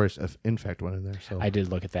was an Azorius Infect one in there. So I did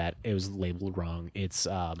look at that. It was labeled wrong. It's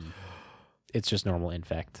just normal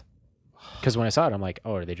Infect. Because when I saw it, I'm like,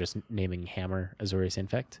 oh, are they just naming Hammer Azorius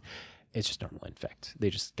Infect? It's just normal Infect.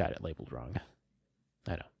 They just got it labeled wrong.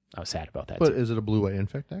 I know. I was sad about that. But too. is it a blue-white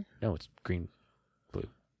Infect deck? No, it's green, blue,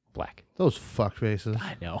 black. Those fuck faces.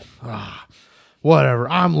 I know. Whatever.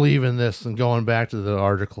 I'm leaving this and going back to the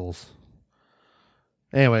articles.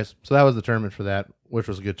 Anyways, so that was the tournament for that, which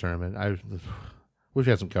was a good tournament. I wish we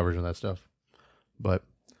had some coverage on that stuff. But,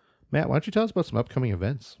 Matt, why don't you tell us about some upcoming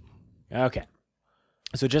events? Okay.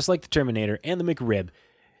 So just like the Terminator and the McRib,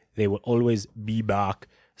 they will always be back.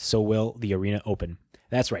 So will the Arena Open.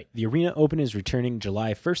 That's right. The Arena Open is returning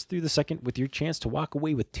July 1st through the 2nd with your chance to walk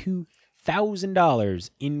away with $2,000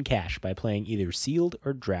 in cash by playing either sealed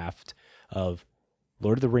or draft of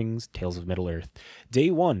Lord of the Rings, Tales of Middle-earth. Day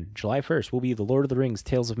 1, July 1st, will be the Lord of the Rings,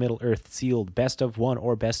 Tales of Middle-earth sealed best of 1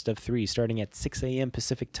 or best of 3, starting at 6 a.m.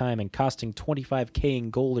 Pacific time and costing $25K in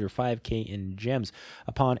gold or $5K in gems.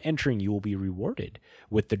 Upon entering, you will be rewarded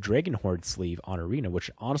with the Dragon Horde sleeve on Arena, which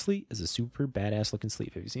honestly is a super badass looking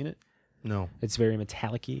sleeve. Have you seen it? No. It's very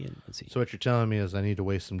metallic-y. And let's see. So what you're telling me is I need to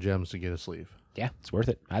waste some gems to get a sleeve. Yeah, it's worth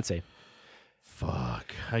it, I'd say.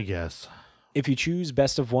 Fuck, I guess. If you choose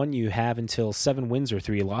best of one, you have until 7 wins or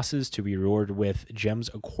 3 losses to be rewarded with gems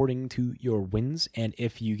according to your wins. And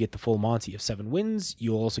if you get the full Monty of 7 wins,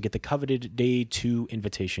 you'll also get the coveted Day 2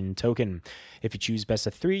 invitation token. If you choose best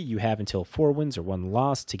of 3, you have until 4 wins or 1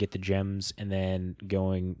 loss to get the gems. And then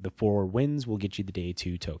going the 4 wins will get you the Day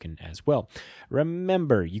 2 token as well.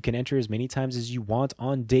 Remember, you can enter as many times as you want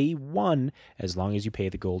on Day 1 as long as you pay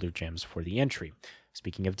the gold or gems for the entry.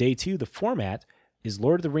 Speaking of Day 2, the format is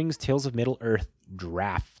Lord of the Rings Tales of Middle-earth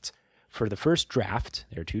draft. For the first draft,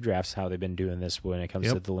 there are 2 drafts, how they've been doing this when it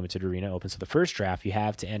comes to the Limited Arena Open. So the first draft, you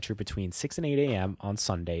have to enter between 6 and 8 a.m. on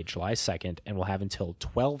Sunday, July 2nd, and we'll have until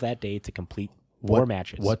 12 that day to complete 4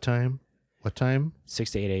 matches. What time?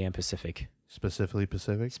 6 to 8 a.m. Pacific. Specifically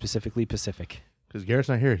Pacific? Specifically Pacific. Because Garrett's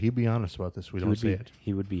not here. He'd be honest about this. We don't say it.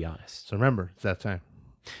 He would be honest. So remember, it's that time.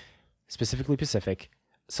 Specifically Pacific,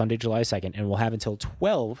 Sunday, July 2nd, and we'll have until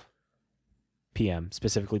 12 p.m.,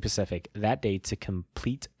 specifically Pacific, that day to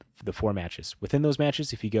complete the 4 matches. Within those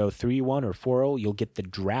matches, if you go 3-1 or 4-0, you'll get the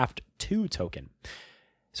Draft 2 token.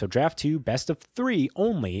 So Draft 2, best of 3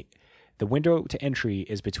 only. The window to entry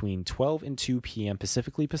is between 12 and 2 p.m.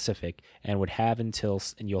 Pacifically Pacific, and you'll have until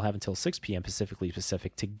 6 p.m. Pacifically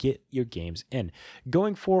Pacific to get your games in.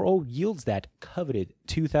 Going 4-0 yields that coveted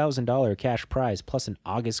 $2,000 cash prize plus an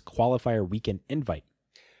August qualifier weekend invite.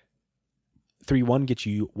 3-1 gets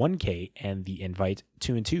you $1,000 and the invite.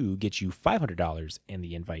 2-2 gets you $500 and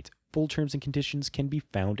the invite. Full terms and conditions can be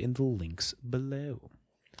found in the links below.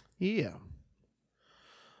 Yeah.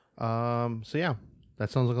 So yeah,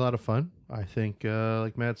 that sounds like a lot of fun. I think,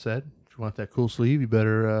 like Matt said, if you want that cool sleeve, you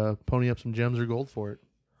better pony up some gems or gold for it.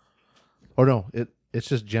 Or no, it's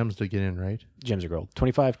just gems to get in, right? Gems or gold.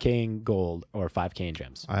 $25,000 in gold or $5,000 in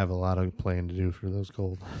gems. I have a lot of playing to do for those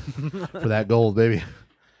gold. For that gold, baby.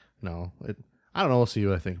 No, I don't know. We'll see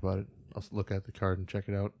what I think about it. I'll look at the card and check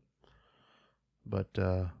it out. But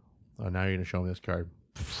now you're going to show me this card.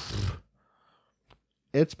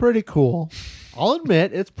 It's pretty cool. I'll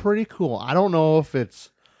admit, it's pretty cool. I don't know if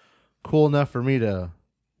it's cool enough for me to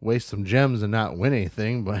waste some gems and not win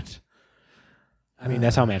anything, but... I mean,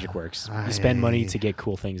 that's how Magic works. You spend money to get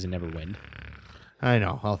cool things and never win. I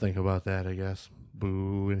know. I'll think about that, I guess.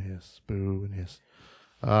 Boo and hiss. Boo and hiss.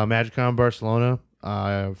 MagicCon Barcelona.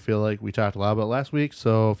 I feel like we talked a lot about it last week,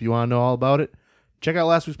 so if you want to know all about it, check out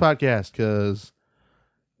last week's podcast because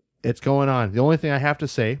it's going on. The only thing I have to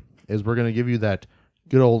say is we're going to give you that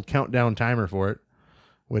good old countdown timer for it,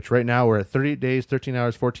 which right now we're at 38 days, 13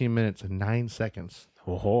 hours, 14 minutes, and 9 seconds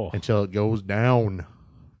until it goes down.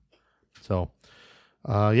 So,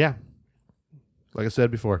 yeah, like I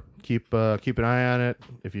said before, keep an eye on it.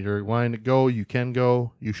 If you're wanting to go, you can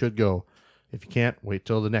go. You should go. If you can't, wait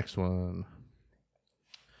till the next one.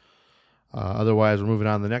 Otherwise, we're moving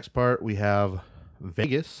on to the next part. We have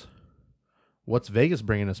Vegas. What's Vegas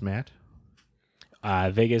bringing us, Matt?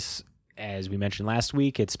 Vegas, as we mentioned last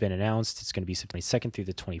week, it's been announced. It's going to be September 22nd through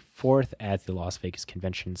the 24th at the Las Vegas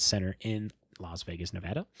Convention Center in Las Vegas,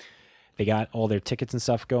 Nevada. They got all their tickets and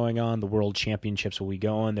stuff going on. The World Championships will be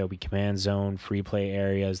going. There'll be command zone, free play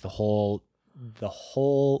areas, the whole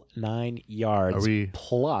 9 yards.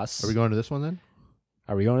 Plus, are we going to this one then?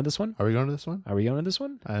 Are we going to this one? Are we going to this one? Are we going to this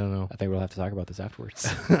one? I don't know. I think we'll have to talk about this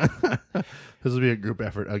afterwards. This will be a group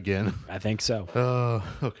effort again. I think so.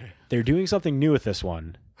 Okay. They're doing something new with this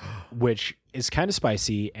one, which is kind of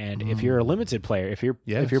spicy. And if you're a limited player, if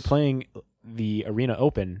you're playing the Arena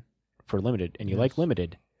Open for limited and you like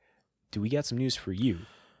limited, do we got some news for you?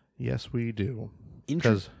 Yes, we do.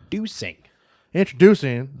 Introducing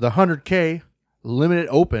the 100K Limited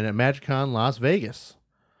Open at MagicCon Las Vegas.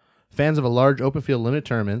 Fans of a large open field limited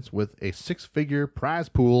tournaments with a 6-figure prize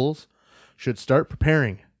pools should start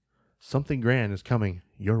preparing. Something grand is coming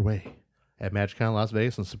your way at MagicCon Las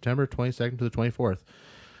Vegas on September 22nd to the 24th.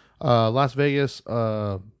 The Las Vegas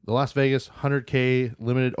 100K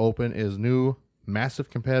Limited Open is new massive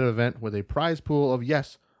competitive event with a prize pool of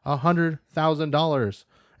 $100,000,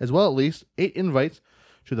 as well at least 8 invites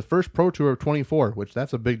to the first Pro Tour of 24, which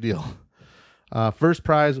that's a big deal. First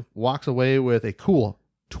prize walks away with a cool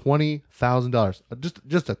 $20,000.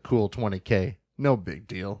 Just a cool $20K. No big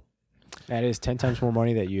deal. That is 10 times more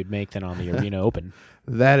money that you'd make than on the Arena Open.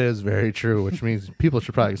 That is very true, which means people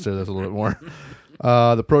should probably consider this a little bit more.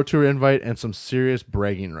 The Pro Tour invite and some serious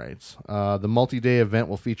bragging rights. The multi-day event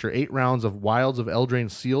will feature 8 rounds of Wilds of Eldraine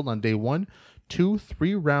Sealed on day 1, 2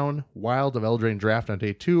 3-round Wild of Eldraine Draft on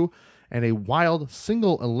day 2, and a Wild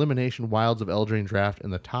single elimination Wilds of Eldraine Draft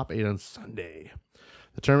in the top 8 on Sunday.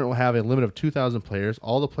 The tournament will have a limit of 2,000 players.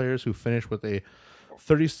 All the players who finish with a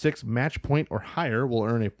 36 match point or higher will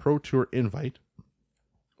earn a Pro Tour invite.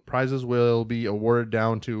 Prizes will be awarded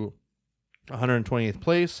down to 128th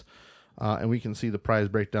place, and we can see the prize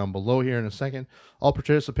breakdown below here in a second. All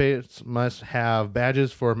participants must have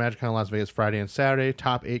badges for MagicCon Las Vegas Friday and Saturday.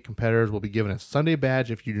 Top 8 competitors will be given a Sunday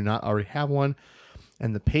badge if you do not already have one,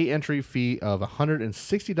 and the pay entry fee of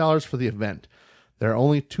 $160 for the event. There are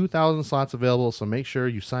only 2,000 slots available, so make sure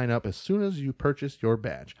you sign up as soon as you purchase your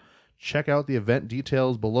badge. Check out the event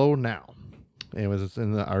details below now. Anyways, it's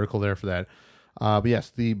in the article there for that. But yes,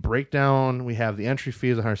 the breakdown, we have the entry fee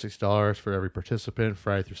is $160 for every participant,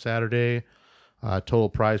 Friday through Saturday. Total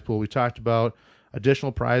prize pool we talked about.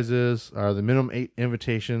 Additional prizes are the minimum 8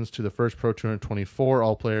 invitations to the first Pro Tour 24.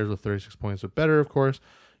 All players with 36 points or better, of course.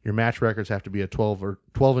 Your match records have to be a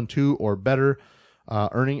 12-2 or better.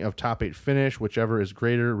 Earning of top 8 finish, whichever is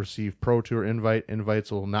greater, receive Pro Tour invite.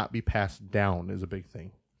 Invites will not be passed down is a big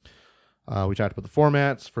thing. We talked about the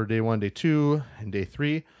formats for day 1, day 2, and day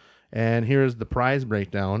 3. And here's the prize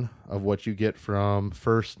breakdown of what you get from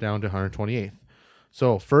first down to 128th.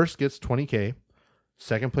 So first gets 20K,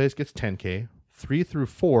 second place gets 10K, 3 through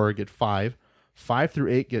 4 get 5, 5 through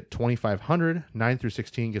 8 get 2,500, 9 through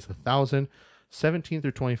 16 gets 1,000, 17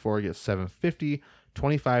 through 24 get 750,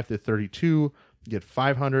 25 through 32 get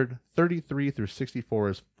 500, 33 through 64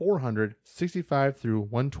 is 400, 65 through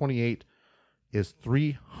 128 is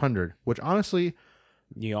 300, which honestly,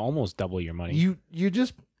 You almost double your money. you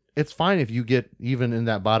just, it's fine if you get even in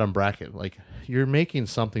that bottom bracket. Like, you're making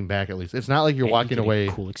something back at least. It's not like you're And walking you get a away.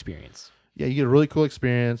 cool experience. Yeah, you get a really cool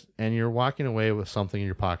experience, and you're walking away with something in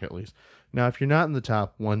your pocket at least. Now, if you're not in the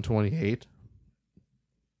top 128,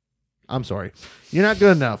 I'm sorry. You're not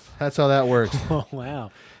good enough. That's how that works. Oh,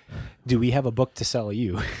 wow. Do we have a book to sell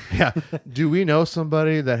you? Yeah. Do we know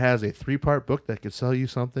somebody that has a 3-part book that could sell you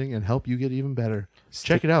something and help you get even better?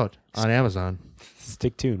 Check it out on Amazon.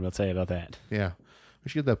 Stick tuned. We'll tell you about that. Yeah. We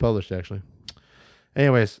should get that published, actually.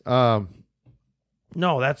 Anyways, no,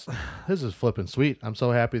 this is flipping sweet. I'm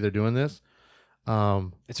so happy they're doing this.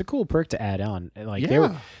 It's a cool perk to add on. Like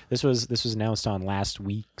this was announced on last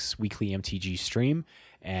week's weekly MTG stream,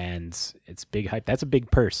 and it's big hype. That's a big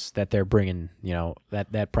purse that they're bringing. You know,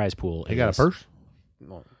 that prize pool. They got a purse?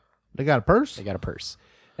 Well, They got a purse? they got a purse.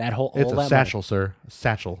 That whole It's all a that satchel, money, sir. A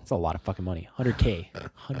satchel. it's a lot of fucking money. 100K.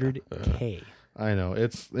 100K. I know.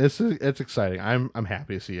 It's exciting. I'm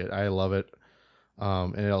happy to see it. I love it.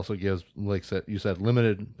 And it also gives, like you said,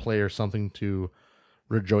 limited players something to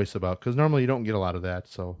rejoice about, because normally you don't get a lot of that.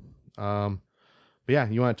 So, but yeah,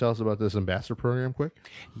 you want to tell us about this ambassador program quick?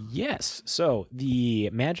 Yes. So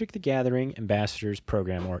the Magic the Gathering Ambassadors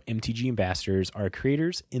Program, or MTG Ambassadors, are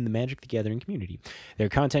creators in the Magic the Gathering community. Their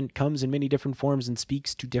content comes in many different forms and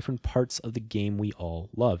speaks to different parts of the game we all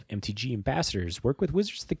love. MTG Ambassadors work with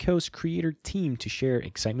Wizards of the Coast creator team to share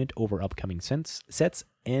excitement over upcoming sets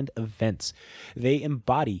and events. They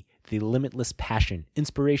embody the limitless passion,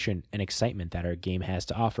 inspiration, and excitement that our game has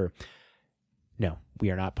to offer. No, we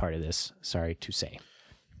are not part of this, sorry to say.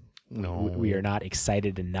 No. We are not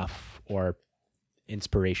excited enough or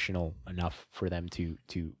inspirational enough for them to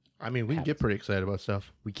I mean, we can get pretty excited about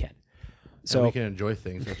stuff. we can. So So we can enjoy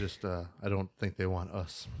things. I just, I don't think they want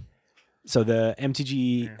us. so the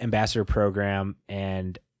MTG Ambassador Program,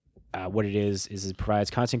 and what it is it provides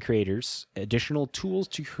content creators additional tools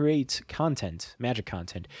to create content, Magic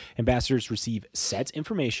content. Ambassadors receive set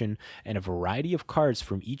information and a variety of cards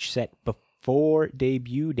from each set before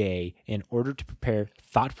debut day in order to prepare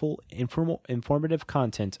thoughtful, informative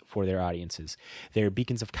content for their audiences. They're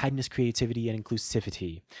beacons of kindness, creativity, and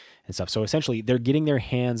inclusivity and stuff. So essentially, they're getting their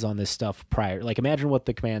hands on this stuff prior. Like, imagine what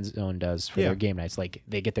the Command Zone does for their game nights. Like,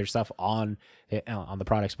 they get their stuff on the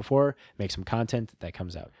products before, make some content that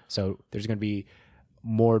comes out. So there's going to be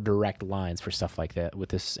more direct lines for stuff like that with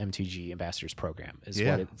this MTG Ambassadors Program, is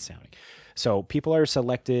what it's sounding. So people are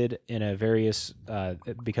selected in a various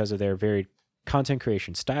because of their varied content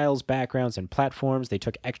creation styles, backgrounds, and platforms. They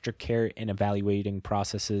took extra care in evaluating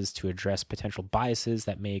processes to address potential biases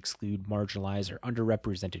that may exclude marginalized or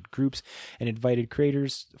underrepresented groups, and invited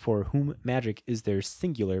creators for whom Magic is their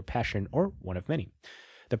singular passion or one of many.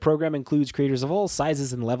 The program includes creators of all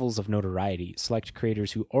sizes and levels of notoriety. Select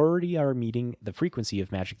creators who already are meeting the frequency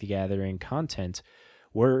of Magic the Gathering content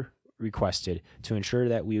were requested. To ensure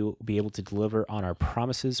that we will be able to deliver on our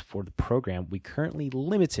promises for the program, we currently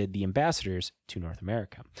limited the ambassadors to North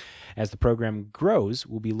America. As the program grows,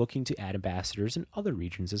 we'll be looking to add ambassadors in other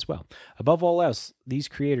regions as well. Above all else, these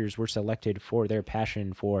creators were selected for their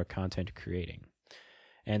passion for content creating.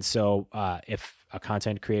 And so if a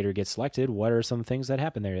content creator gets selected, what are some things that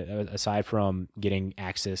happen there? Aside from getting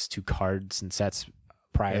access to cards and sets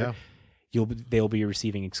prior, they'll be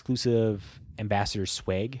receiving exclusive ambassador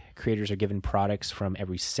swag. Creators are given products from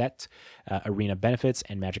every set, arena benefits,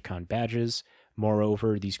 and MagicCon badges.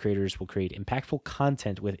 Moreover, these creators will create impactful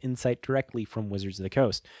content with insight directly from Wizards of the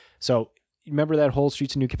Coast. So remember that whole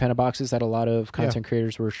Streets of New Capenna boxes that a lot of content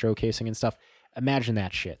creators were showcasing and stuff? Imagine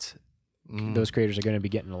that shit. Those creators are going to be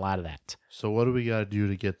getting a lot of that. So what do we got to do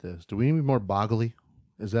to get this? Do we need to be more boggly?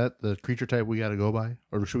 Is that the creature type we got to go by?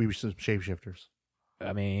 Or should we be some shapeshifters?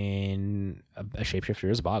 I mean, a shapeshifter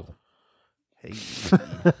is a boggle. Hey.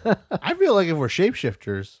 I feel like if we're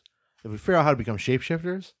shapeshifters, if we figure out how to become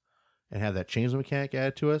shapeshifters and have that change mechanic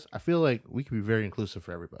added to us, I feel like we could be very inclusive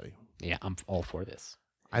for everybody. Yeah, I'm all for this.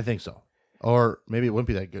 I think so. Or maybe it wouldn't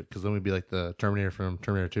be that good because then we'd be like the Terminator from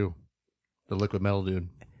Terminator 2, the liquid metal dude.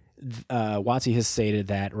 WotC has stated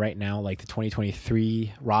that right now, like the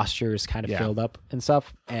 2023 roster is kind of filled up and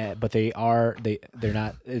stuff, but they're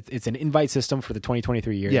not. It's an invite system for the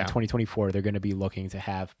 2023 year. Yeah. In 2024, they're going to be looking to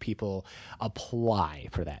have people apply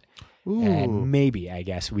for that. Ooh. And maybe, I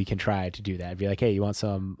guess, we can try to do that. Be like, hey, you want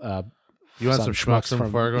some? You want some schmucks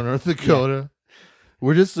from Fargo, North Dakota?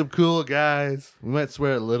 We're just some cool guys. We might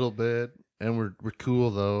swear a little bit, and we're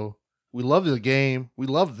cool though. We love the game. We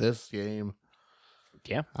love this game.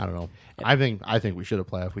 Yeah, I don't know. I think we should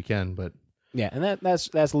apply if we can, but yeah, and that's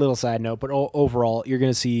a little side note. But overall, you're going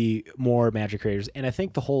to see more Magic creators, and I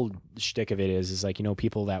think the whole shtick of it is like,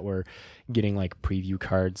 people that were getting like preview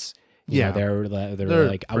cards. You know, they're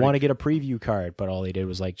like, I want to get a preview card, but all they did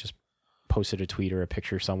was like just posted a tweet or a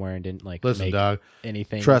picture somewhere and didn't like make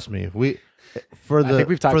anything. Trust me, if we for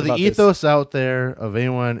the ethos out there of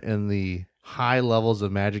anyone in the high levels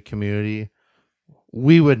of Magic community,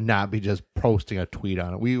 we would not be just posting a tweet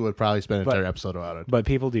on it. We would probably spend an entire episode on it. But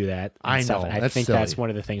people do that. I know. I think that's one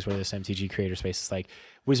of the things where this MTG creator space is like,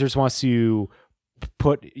 Wizards wants to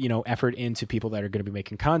put effort into people that are going to be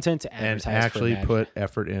making content to advertise and actually for put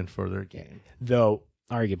effort in for their game. Though,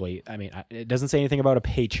 arguably, I mean, it doesn't say anything about a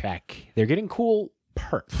paycheck. They're getting cool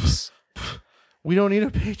perks. We don't need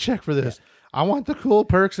a paycheck for this. I want the cool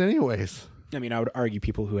perks anyways. I mean, I would argue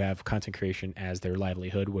people who have content creation as their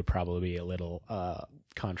livelihood would probably be a little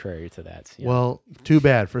contrary to that. Well, too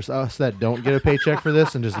bad for us that don't get a paycheck for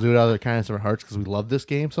this and just do it out of the kindness of our hearts because we love this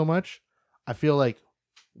game so much. I feel like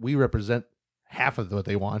we represent half of what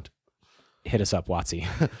they want. Hit us up, WotC.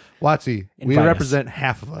 WotC, we represent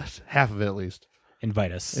half of it at least.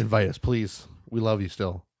 Invite us, please. We love you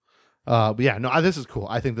still. But yeah, no, this is cool.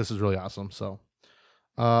 I think this is really awesome. So,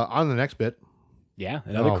 on the next bit. Yeah,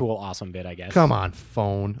 another cool, awesome bit, I guess. Come on,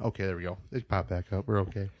 phone. Okay, there we go. It popped back up. We're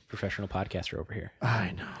okay. Professional podcaster over here.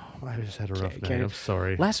 I know. I just had a rough night. I'm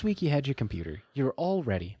sorry. Last week you had your computer. You were all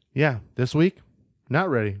ready. Yeah, this week,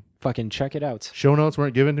 not ready. Fucking check it out. Show notes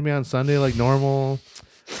weren't given to me on Sunday like normal.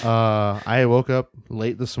 I woke up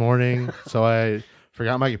late this morning, so I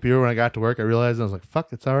forgot my computer when I got to work. I realized I was like,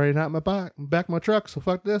 fuck, it's already not in my back of my truck, so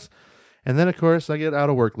fuck this. And then, of course, I get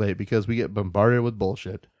out of work late because we get bombarded with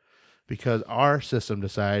bullshit. Because our system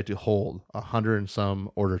decided to hold 100 and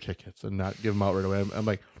some order tickets and not give them out right away. I'm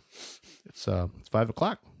like, it's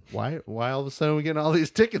 5:00. Why all of a sudden are we getting all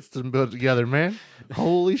these tickets to build together, man?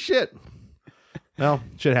 Holy shit! Well,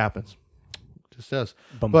 shit happens. It just does.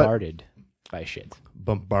 Bombarded by shit.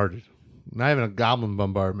 Bombarded. Not even a goblin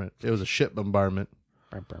bombardment. It was a shit bombardment.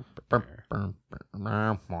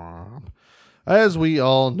 As we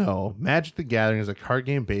all know, Magic the Gathering is a card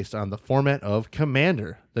game based on the format of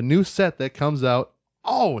Commander. The new set that comes out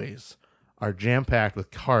always are jam-packed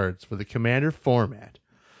with cards for the Commander format.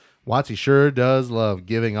 WotC sure does love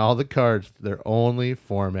giving all the cards their only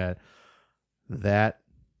format. That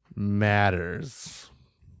matters.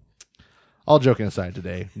 All joking aside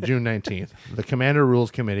today, June 19th, the Commander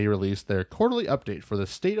Rules Committee released their quarterly update for the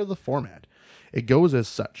state of the format. It goes as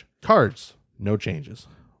such. Cards, no changes.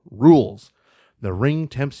 Rules. The ring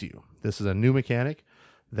tempts you. This is a new mechanic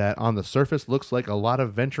that on the surface looks like a lot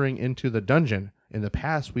of venturing into the dungeon. In the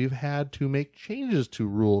past, we've had to make changes to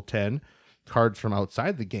Rule 10, cards from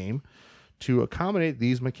outside the game, to accommodate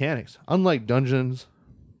these mechanics. Unlike Dungeons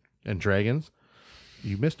and Dragons,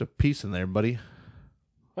 you missed a piece in there, buddy.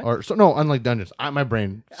 What? Unlike Dungeons. My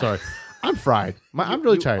brain, sorry. I'm fried. I'm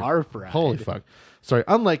really tired. You are fried. Holy fuck. Sorry.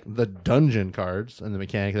 Unlike the dungeon cards and the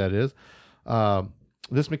mechanic that is,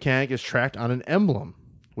 this mechanic is tracked on an emblem,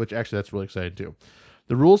 which actually that's really exciting too.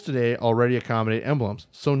 The rules today already accommodate emblems,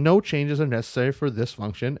 so no changes are necessary for this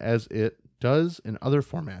function as it does in other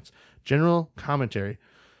formats. General commentary.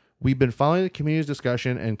 We've been following the community's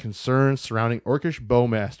discussion and concerns surrounding Orcish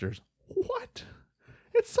Bowmasters. What?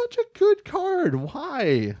 It's such a good card.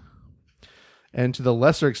 Why? And to the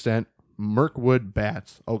lesser extent, Mirkwood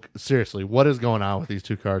Bats. Oh, seriously, what is going on with these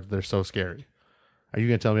two cards? They're so scary. Are you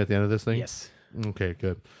going to tell me at the end of this thing? Yes. Okay,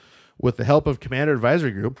 good. With the help of Commander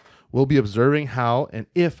Advisory Group, we'll be observing how and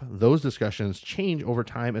if those discussions change over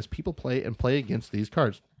time as people play and play against these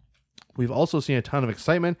cards. We've also seen a ton of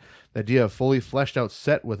excitement. The idea of fully fleshed out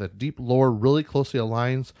set with a deep lore really closely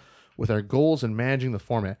aligns with our goals in managing the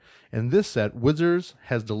format. In this set, Wizards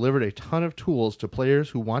has delivered a ton of tools to players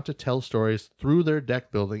who want to tell stories through their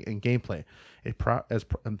deck building and gameplay. A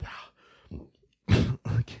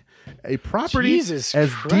property Jesus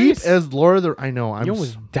as Christ. deep as Lord of the... I know. You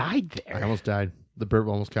almost died there. I almost died. The burp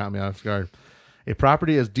almost caught me off guard. A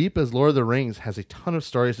property as deep as Lord of the Rings has a ton of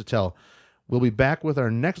stories to tell. We'll be back with our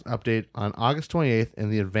next update on August 28th in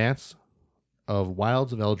the advance of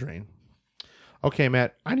Wilds of Eldraine. Okay,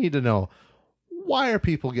 Matt, I need to know, why are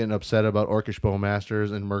people getting upset about Orcish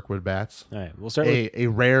Bowmasters and Mirkwood Bats? All right, we'll start with... A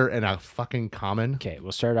rare and a fucking common. Okay,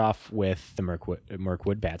 we'll start off with the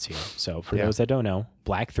Mirkwood Bats here. So for Yeah. those that don't know,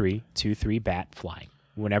 black 3, 2/3 bat flying.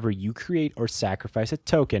 Whenever you create or sacrifice a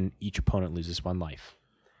token, each opponent loses 1 life.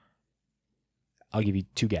 I'll give you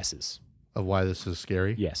 2 guesses. Of why this is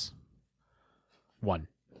scary? Yes. 1.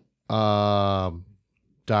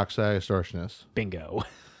 Dockside Extortionist. Bingo.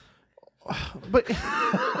 But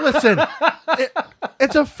listen,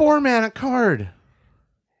 it's a 4-mana card.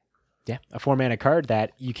 Yeah, a 4-mana card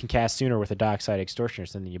that you can cast sooner with a Dockside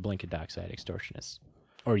Extortionist than you blink a Dockside Extortionist.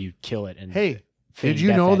 Or you kill it and... Hey, Fade did you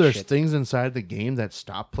death know that there's shit. things inside the game that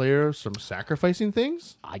stop players from sacrificing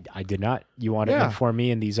things? I did not. You want to Yeah. inform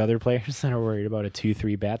me and these other players that are worried about a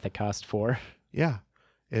 2/3 bat that costs 4? Yeah.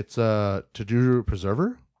 It's a To-Do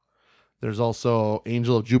Preserver. There's also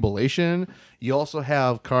Angel of Jubilation. You also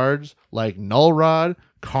have cards like Null Rod,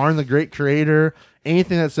 Karn the Great Creator,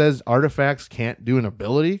 anything that says artifacts can't do an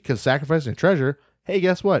ability, because sacrificing a treasure, hey,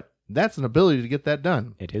 guess what? That's an ability to get that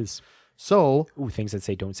done. It is. So, Ooh, things that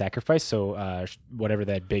say don't sacrifice. So whatever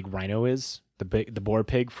that big rhino is, the boar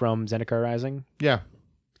pig from Zendikar Rising, yeah.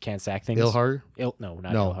 can't sack things. Ilharg? No,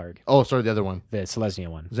 not No. Ilharg. Oh, sorry, the other one. The Selesnya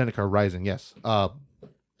one. Zendikar Rising, yes.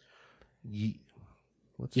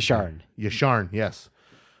 What's his Yasharn. name? Yasharn, yes.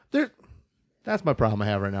 That's my problem I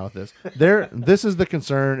have right now with this. This is the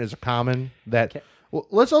concern, is a common that... Okay. Well,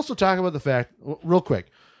 let's also talk about the fact, real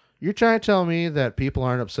quick. You're trying to tell me that people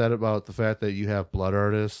aren't upset about the fact that you have Blood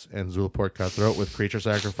Artists and Zulaport Cutthroat with Creature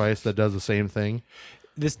Sacrifice that does the same thing?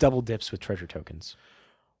 This double dips with treasure tokens.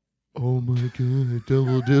 Oh my god,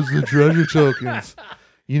 double dips the treasure tokens.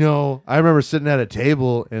 You know, I remember sitting at a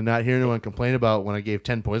table and not hearing anyone complain about when I gave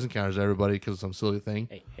 10 poison counters to everybody because of some silly thing.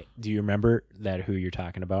 Hey, do you remember who you're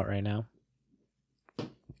talking about right now?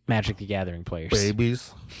 Magic the Gathering players.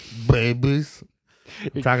 Babies.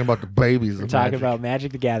 I'm talking about the babies. We're of talking Magic. about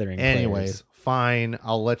Magic the Gathering Anyways, players. fine.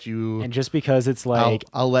 I'll let you. And just because it's like...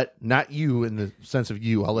 I'll let, not you in the sense of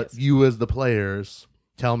you, I'll let you as the players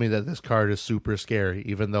tell me that this card is super scary,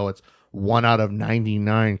 even though it's 1 out of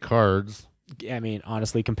 99 cards. I mean,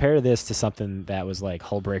 honestly, compare this to something that was like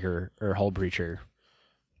Hullbreaker or Hull Breacher,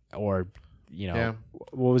 or, you know, Yeah.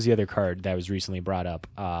 what was the other card that was recently brought up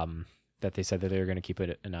that they said that they were going to keep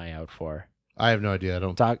an eye out for? I have no idea. I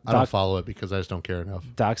don't follow it because I just don't care enough.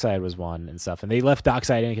 Dockside was one and stuff, and they left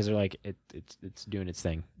Dockside in because they're like, it's doing its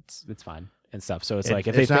thing, it's fine and stuff. So it's like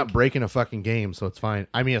if it's they not breaking a fucking game, so it's fine.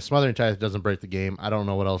 I mean, a Smothering Tithe doesn't break the game. I don't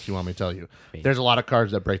know what else you want me to tell you. There's a lot of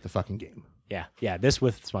cards that break the fucking game. yeah, this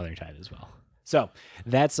with Smothering Tithe as well. So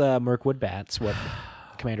that's Mirkwood Bats. What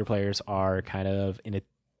Commander players are kind of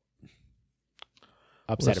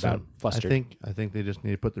upset Listen, about, flustered. I think they just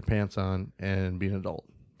need to put their pants on and be an adult.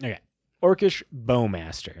 Okay. Orcish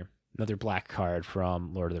Bowmaster. Another black card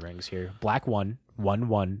from Lord of the Rings here. Black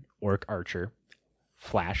 1/1 Orc Archer.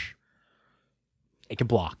 Flash. It can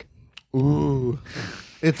block. Ooh.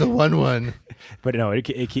 It's a 1/1. But no, it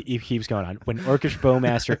keeps going on. When Orcish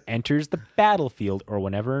Bowmaster enters the battlefield or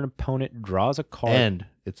whenever an opponent draws a card. End.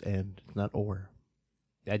 It's end. It's not or.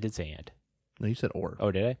 I did say and. No, you said or.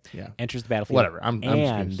 Oh, did I? Yeah. Enters the battlefield. Whatever. I'm just being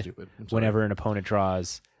and stupid. I'm sorry. whenever an opponent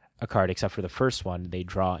draws a card, except for the first one, they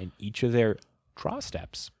draw in each of their draw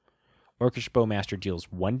steps. Orcish Bowmaster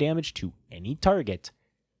deals 1 damage to any target,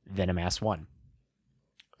 then amass 1.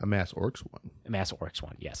 Amass Orcs 1. Amass Orcs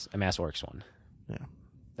 1, yes. Amass Orcs 1. Yeah.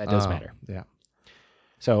 That does matter. Yeah.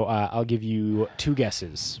 So I'll give you 2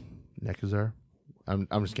 guesses. Nekazar. I'm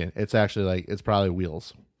just kidding. It's actually it's probably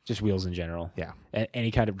wheels. Just wheels in general. Yeah.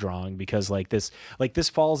 Any kind of drawing, because this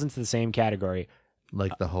falls into the same category.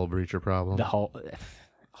 Like the Hull Breacher problem. The Hull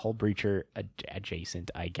Breacher adjacent,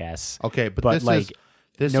 I guess. Okay, but But this like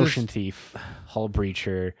is Notion Thief, Hull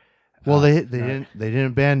Breacher, Well, they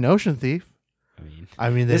didn't ban Notion Thief. I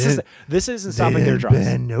mean, this isn't stopping their draws.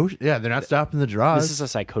 Yeah, they're not stopping the draws. This is a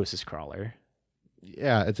psychosis crawler.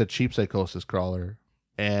 Yeah, it's a cheap psychosis crawler,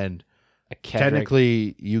 and Technically,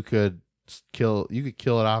 technically you could kill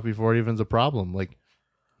it off before it even's a problem. Like,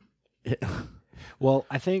 well,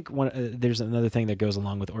 I think there's another thing that goes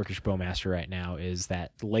along with Orcish Bowmaster right now is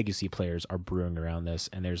that legacy players are brewing around this,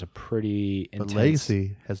 and there's a pretty intense. But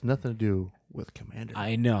legacy has nothing to do with Commander.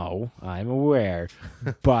 I know, I'm aware,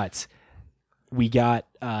 but we got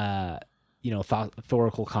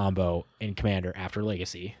Thoracle combo in Commander after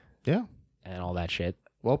Legacy. Yeah, and all that shit.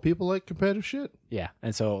 Well, people like competitive shit. Yeah,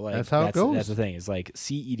 and so like that's how it goes. That's the thing. It's like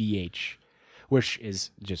CEDH, which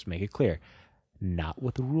is, just make it clear, not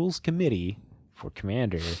what the rules committee for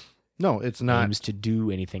Commander No, it's not aims to do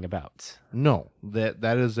anything about. No,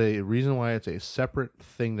 that is a reason why it's a separate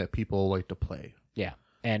thing that people like to play. Yeah,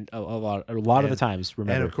 and a lot of the times,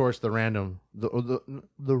 remember, and of course the randomness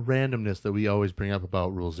that we always bring up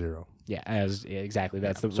about Rule 0. Yeah, exactly.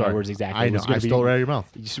 That's the Sorry. words exactly. I know. I stole it out of your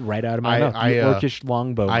mouth. Just right out of my mouth. I Orcish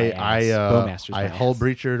longbow. Bowmaster's I hull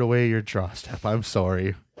breachered away your draw step. I'm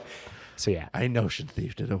sorry. So yeah, I notion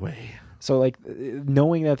thiefed it away. So like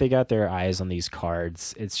knowing that they got their eyes on these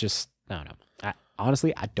cards, it's just I don't know.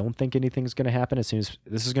 Honestly, I don't think anything's going to happen as soon as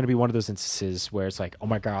this is going to be one of those instances where it's like, oh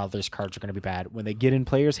my god, those cards are going to be bad. When they get in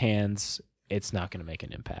players' hands, it's not going to make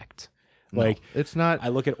an impact. No, like it's not. I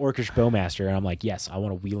look at Orcish Bowmaster and I'm like, yes, I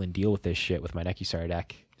want to wheel and deal with this shit with my Nekisar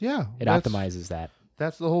deck. Yeah, it optimizes that.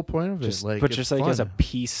 That's the whole point of it. But just like as a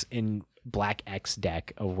piece in Black X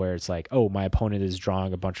deck of where it's like, oh, my opponent is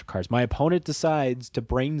drawing a bunch of cards. My opponent decides to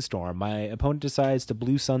brainstorm. My opponent decides to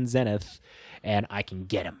Blue Sun Zenith, and I can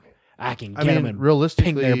get him. I can get him and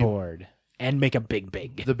realistically, ping their board and make a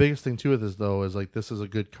big. The biggest thing too with this though is like this is a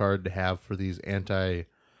good card to have for these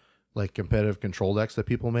competitive control decks that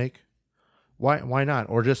people make. Why not?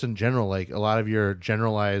 Or just in general, like a lot of your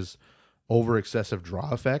generalized over excessive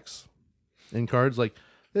draw effects in cards, like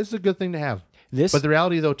this is a good thing to have. But the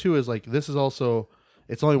reality though too is like this is also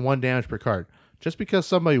it's only 1 damage per card. Just because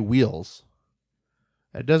somebody wheels,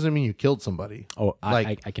 that doesn't mean you killed somebody. Oh,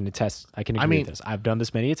 I can attest. I can agree with this. I've done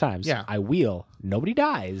this many times. Yeah. I wheel. Nobody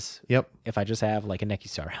dies. Yep. If I just have like a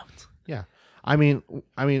Nekisar round. Yeah. I mean,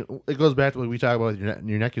 it goes back to what we talk about with your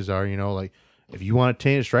Nekizar, you know, like if you want to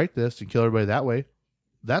Tainted Strike this and kill everybody that way,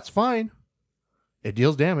 that's fine. It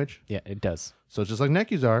deals damage. Yeah, it does. So it's just like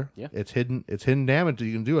Nekizar. Yeah. It's hidden damage that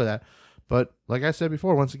you can do with that. But like I said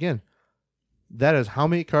before, once again, that is how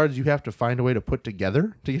many cards you have to find a way to put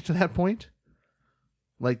together to get to that point.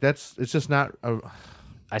 Like it's just not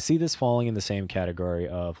I see this falling in the same category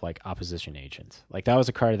of like Opposition Agent. Like that was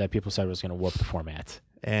a card that people said was going to whoop the format.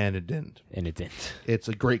 And it didn't. It's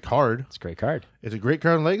a great card. It's a great card. It's a great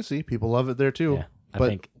card in Legacy. People love it there too. Yeah, I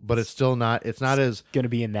think but it's still not. It's not as going to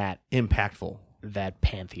be in that impactful. That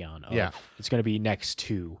pantheon. It's going to be next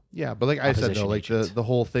to. Yeah, but like I said though, like the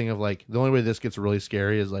whole thing of like the only way this gets really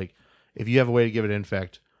scary is like if you have a way to give it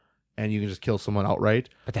infect, and you can just kill someone outright.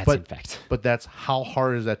 But that's infect. But that's how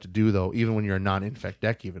hard is that to do though? Even when you're a non-infect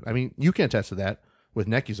deck, even I mean, you can attest to that with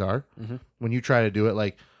Nekizar. Mm-hmm. When you try to do it,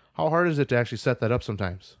 like. How hard is it to actually set that up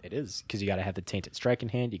sometimes? It is, because you got to have the Tainted Strike in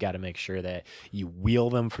hand. You got to make sure that you wheel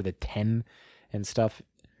them for the 10 and stuff.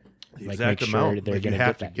 The exact amount. They're going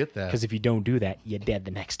to get that. Because if you don't do that, you're dead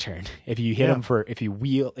the next turn. If you hit them if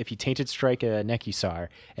you Tainted Strike a Nekisar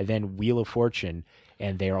and then Wheel of Fortune,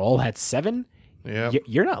 and they're all at 7,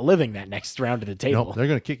 you're not living that next round of the table. No, they're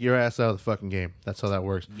going to kick your ass out of the fucking game. That's how that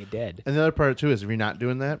works. You're dead. And the other part, too, is if you're not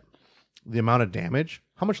doing that, the amount of damage,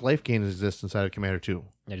 how much life gain exists inside of Commander 2?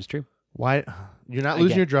 That is true. Why you're not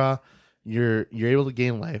losing your draw, you're able to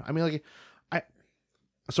gain life. I mean, like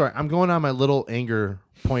I'm going on my little anger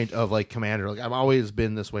point of like Commander. Like I've always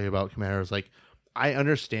been this way about Commanders. Like I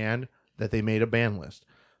understand that they made a ban list.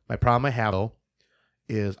 My problem I have though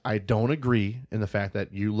is I don't agree in the fact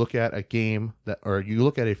that you look at a game you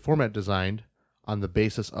look at a format designed on the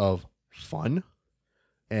basis of fun,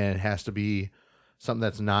 and it has to be something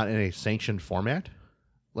that's not in a sanctioned format.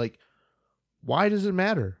 Like, why does it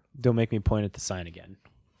matter? Don't make me point at the sign again.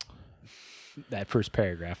 That first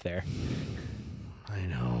paragraph there. I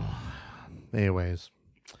know. Anyways,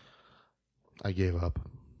 I gave up.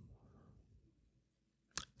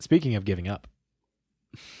 Speaking of giving up.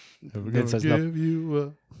 Never gonna give you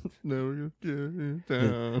up. Never gonna give you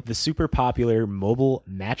down. The super popular mobile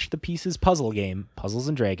Match the Pieces puzzle game, Puzzles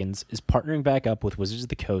and Dragons, is partnering back up with Wizards of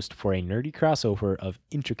the Coast for a nerdy crossover of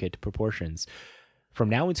intricate proportions. From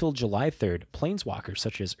now until July 3rd, Planeswalkers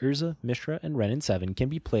such as Urza, Mishra, and Renin 7 can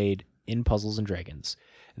be played in Puzzles and Dragons.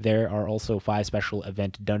 There are also 5 special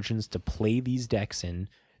event dungeons to play these decks in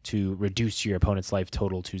to reduce your opponent's life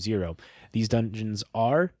total to 0. These dungeons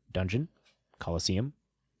are Dungeon, Colosseum,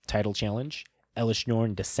 Title Challenge,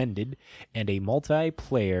 Elishnorn Descended, and a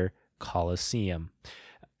multiplayer Colosseum.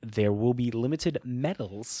 There will be limited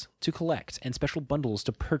medals to collect and special bundles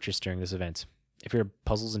to purchase during this event. If you're a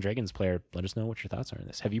Puzzles & Dragons player, let us know what your thoughts are on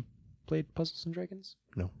this. Have you played Puzzles & Dragons?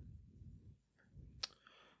 No.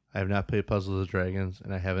 I have not played Puzzles & Dragons,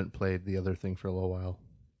 and I haven't played the other thing for a little while.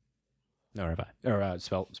 No, have I? Or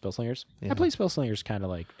Spellslingers? Yeah. I play Spellslingers kind of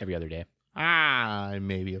like every other day. I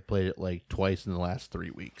maybe have played it like twice in the last 3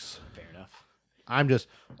 weeks. Fair enough. I'm just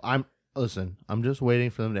waiting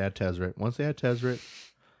for them to add Tezzeret. Once they add Tezzeret,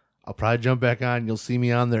 I'll probably jump back on. You'll see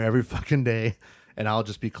me on there every fucking day, and I'll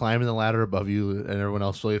just be climbing the ladder above you and everyone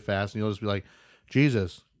else really fast, and you'll just be like,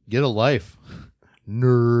 Jesus, get a life,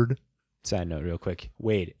 nerd. Side note real quick.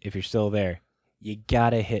 Wade, if you're still there, you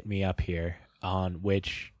gotta hit me up here on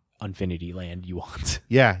which Infinity Land you want.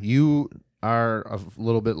 Yeah, you are a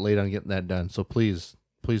little bit late on getting that done, so please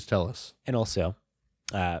tell us. And also,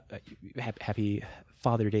 happy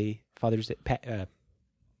Father's Day.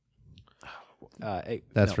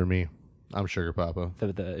 That's for me. I'm Sugar Papa.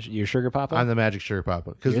 Your Sugar Papa? I'm the Magic Sugar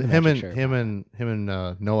Papa because You're the him Magic and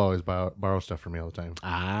Sugar Noah always borrow stuff from me all the time.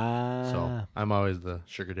 Ah. So I'm always the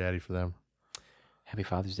sugar daddy for them. Happy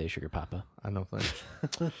Father's Day, Sugar Papa. I know,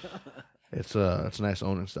 thanks. It's nice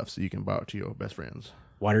owning stuff so you can borrow it to your best friends.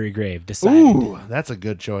 Watery Grave, decided. Ooh, that's a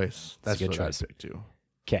good choice. That's a good what choice. I'd pick too.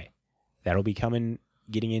 Okay. That'll be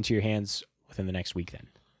getting into your hands within the next week then.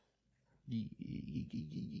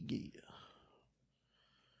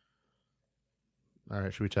 All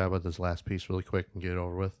right, should we talk about this last piece really quick and get it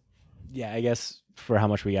over with? Yeah, I guess for how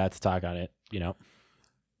much we got to talk on it, you know.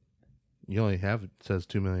 You only have, it says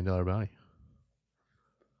 $2 million bounty.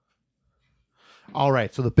 All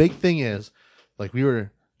right, so the big thing is, like we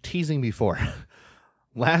were teasing before,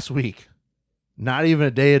 last week, not even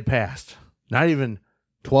a day had passed. Not even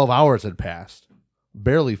 12 hours had passed.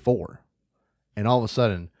 Barely 4. And all of a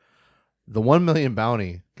sudden, the 1 million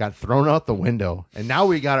bounty got thrown out the window. And now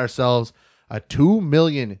we got ourselves a 2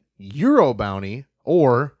 million euro bounty,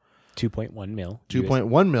 or 2.1 mil.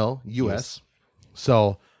 2.1 mil US.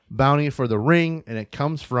 So bounty for the ring, and it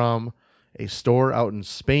comes from a store out in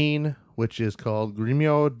Spain, which is called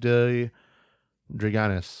Gremio de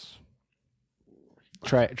Draganes.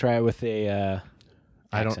 Try it with a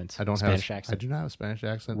accent. I don't Spanish have accent. I do not have a Spanish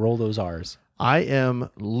accent. Roll those R's. I am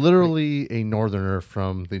literally a northerner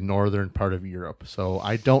from the northern part of Europe, so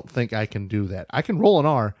I don't think I can do that. I can roll an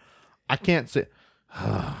R. I can't say.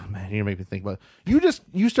 Oh, man, you're gonna make me think about it.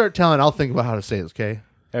 You start telling. I'll think about how to say this.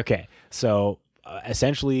 Okay, so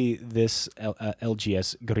essentially, this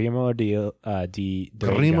LGS Grimo de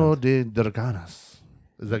Grimo de Draganes.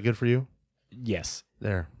 Is that good for you? Yes.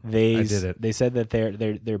 There. I did it. They said that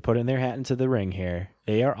they're putting their hat into the ring here.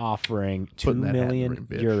 They are offering 2 Putting that hat in the million ring,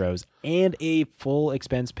 bitch. euros and a full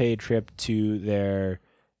expense paid trip to their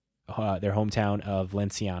hometown of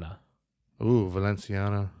Valenciana. Ooh, Valencia,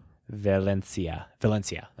 not Valencia.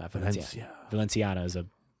 Valenciana is a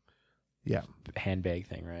Yeah. handbag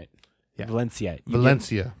thing, right? Yeah. Valencia.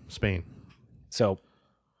 Valencia, Spain. So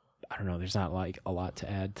I don't know. There's not like a lot to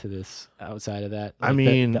add to this outside of that. Like I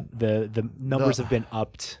mean, the numbers have been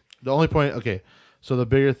upped. The only point, okay, so the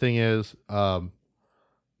bigger thing is,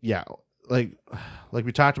 yeah, like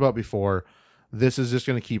we talked about before, this is just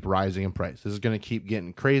going to keep rising in price. This is going to keep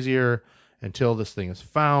getting crazier until this thing is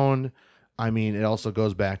found. I mean, it also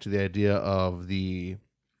goes back to the idea of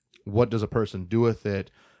what does a person do with it?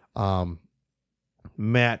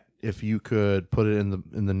 Matt, if you could put it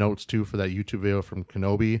in the notes too for that YouTube video from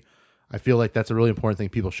Kenobi, I feel like that's a really important thing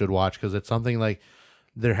people should watch, because it's something like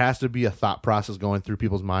there has to be a thought process going through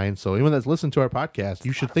people's minds. So anyone that's listened to our podcast,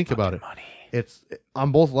 you should think about it. Money. It's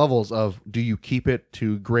on both levels of, do you keep it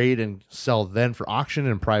to grade and sell then for auction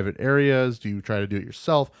in private areas? Do you try to do it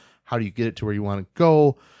yourself? How do you get it to where you want to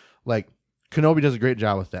go? Like, Kenobi does a great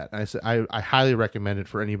job with that. And I highly recommend it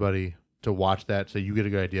for anybody to watch that so you get a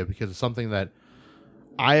good idea, because it's something that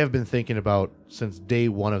I have been thinking about since day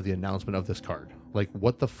one of the announcement of this card. Like,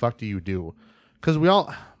 what the fuck do you do? Because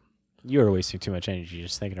You're wasting too much energy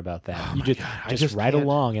just thinking about that. Oh You my God, I just ride can't.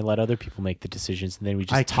 along and let other people make the decisions, and then we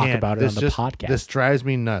just I talk can't. about it This on the just- podcast. This drives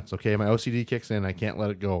me nuts. Okay, my OCD kicks in. I can't let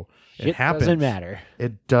it go. It Shit happens. doesn't matter.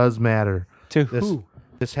 It does matter. To This, who?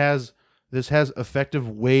 This has effective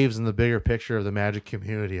waves in the bigger picture of the Magic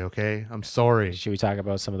community. Okay, I'm sorry. Should we talk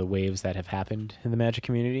about some of the waves that have happened in the Magic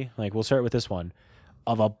community? Like, we'll start with this one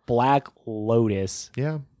of a Black Lotus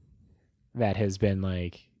Yeah, that has been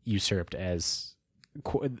like usurped as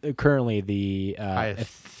currently the Highest.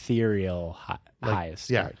 ethereal highest.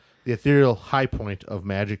 yeah. card. the ethereal high point of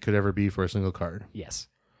Magic could ever be for a single card. Yes,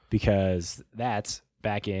 because that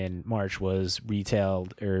back in March was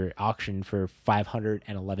retailed or auctioned for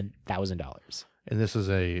 $511,000. And this is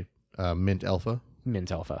a mint alpha.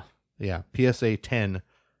 Mint alpha. Yeah, PSA 10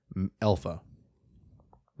 alpha,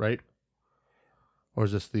 right? Or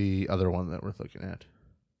is this the other one that we're looking at?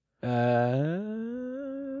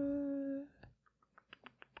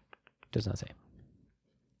 Does not say.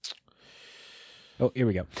 Oh, here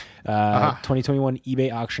we go. 2021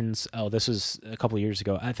 eBay auctions. Oh, this was a couple of years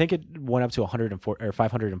ago. I think it went up to 104 or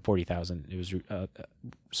 540,000. It was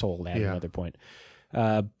sold at another point.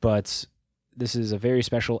 But this is a very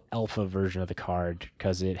special alpha version of the card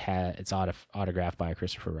because it's autographed by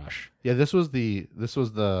Christopher Rush. Yeah, this was the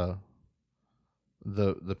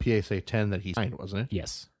PSA 10 that he signed, wasn't it?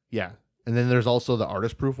 Yes. Yeah. And then there's also the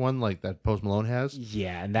artist proof one, like that Post Malone has.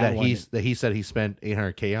 Yeah, and that he said he spent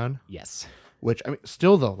 $800K on. Yes. Which, I mean,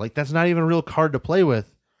 still though, like that's not even a real card to play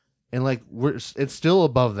with, and like it's still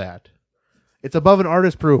above that. It's above an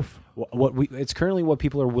artist proof. It's currently what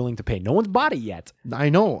people are willing to pay. No one's bought it yet. I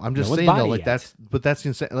know. I'm just saying though, like that's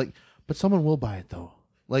insane. Like, but someone will buy it though.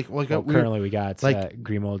 Currently we got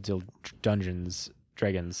Grimo de Dungeons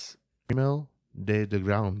Dragons. Grimo de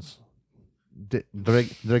Dragons.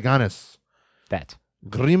 Draganes. That.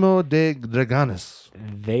 Grimo de Draganes.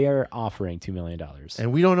 They are offering $2 million.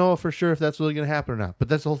 And we don't know for sure if that's really going to happen or not. But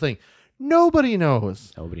that's the whole thing. Nobody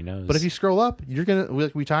knows. Nobody knows. But if you scroll up, you're going to,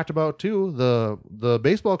 like we talked about too, the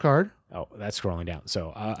baseball card. Oh, that's scrolling down.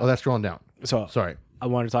 So that's scrolling down. So sorry. I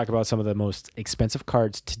want to talk about some of the most expensive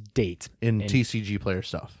cards to date in TCG player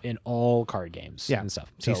stuff. In all card games and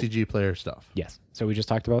stuff. TCG player stuff. Yes. So we just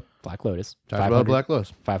talked about Black Lotus. Talked about Black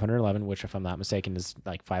Lotus. 511, which if I'm not mistaken is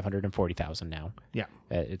like 540,000 now. Yeah.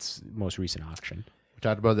 Its most recent auction. We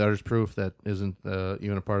talked about the artist proof that isn't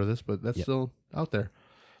even a part of this, but that's still out there.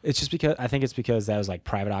 It's just because I think it's because that was like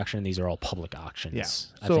private auction. These are all public auctions. Yeah.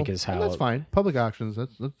 I think is how that's fine. Public auctions.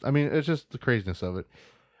 That's I mean, it's just the craziness of it.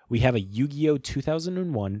 We have a Yu-Gi-Oh!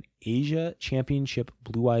 2001 Asia Championship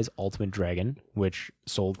Blue Eyes Ultimate Dragon, which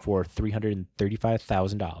sold for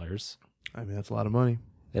 $335,000. I mean, that's a lot of money.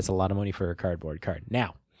 That's a lot of money for a cardboard card.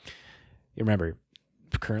 Now, you remember,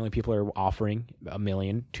 currently people are offering $1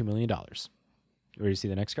 million, $2 million. Ready to see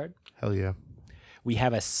the next card? Hell yeah. We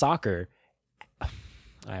have a soccer.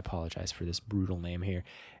 I apologize for this brutal name here.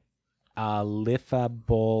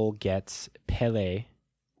 Lifabol gets Pele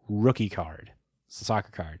rookie card. It's a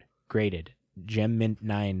soccer card. Graded. Gem Mint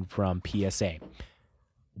 9 from PSA.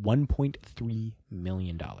 $1.3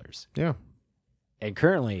 million. Yeah. And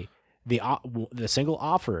currently, the single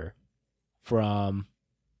offer from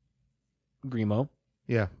Grimo.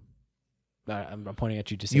 Yeah. I'm pointing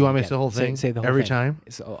at you to say you want me to say the whole thing? Say the whole every thing. time?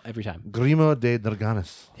 Every time. Grimo de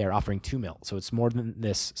Draganes. They're offering $2 million. So it's more than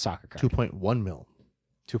this soccer card. 2.1 mil.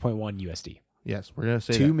 2.1 USD. Yes, we're going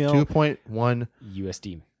to say 2 mil 2.1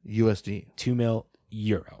 USD. 2 mil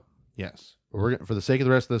euro. Yes. We're for the sake of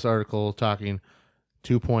the rest of this article, talking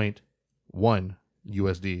 2.1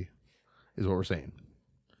 USD is what we're saying.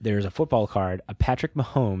 There's a football card, a Patrick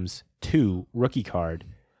Mahomes 2 rookie card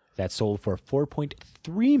that sold for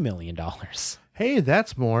 $4.3 million. Hey,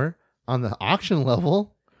 that's more on the auction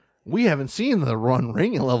level. We haven't seen the Run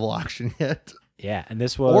Ring level auction yet. Yeah, and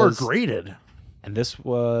this was or graded. And it's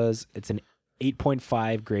an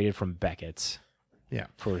 8.5 graded from Beckett. Yeah.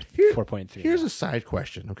 For 4.3. Here's a side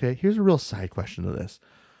question, okay? Here's a real side question to this.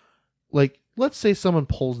 Like, let's say someone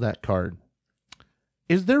pulls that card.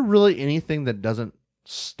 Is there really anything that doesn't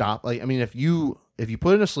stop? Like, I mean, if you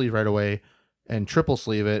put it in a sleeve right away and triple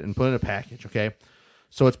sleeve it and put it in a package, okay?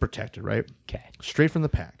 So it's protected, right? Okay. Straight from the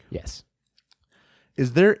pack. Yes.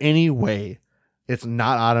 Is there any way it's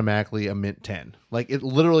not automatically a mint 10? Like, it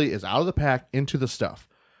literally is out of the pack into the stuff.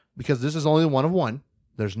 Because this is only one of one.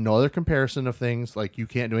 There's no other comparison of things. Like, you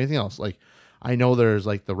can't do anything else. Like, I know there's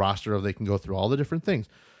like the roster of they can go through all the different things.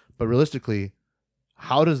 But realistically,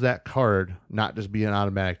 how does that card not just be an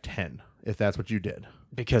automatic 10 if that's what you did?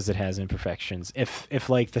 Because it has imperfections. If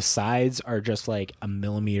like the sides are just like a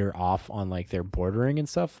millimeter off on like their bordering and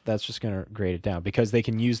stuff, that's just going to grade it down. Because they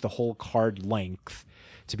can use the whole card length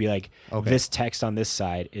to be like, this text on this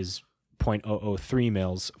side is 0.003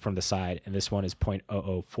 mils from the side, and this one is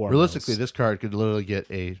 0.004 Realistically, mils. this card could literally get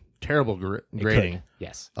a terrible grading.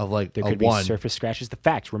 Yes. Of like there a could 1. be surface scratches. The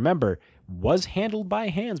fact, remember, was handled by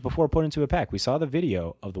hands before put into a pack. We saw the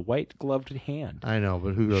video of the white gloved hand. I know,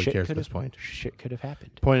 but who really cares at this point? Shit could have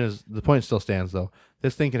happened. The point still stands though.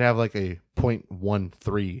 This thing could have like a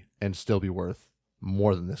 0.13 and still be worth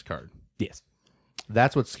more than this card. Yes.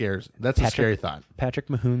 That's what scares. That's a scary thought. Patrick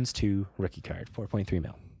Mahomes 2 rookie card, 4.3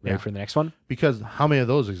 mil. Ready Yeah. for the next one? Because how many of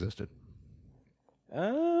those existed?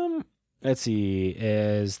 Let's see.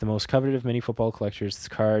 Is the most coveted of many football collectors. This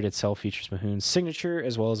card itself features Mahoon's signature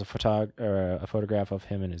as well as a photograph of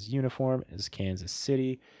him in his uniform as Kansas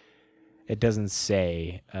City. It doesn't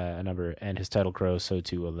say a number, and his title grows, so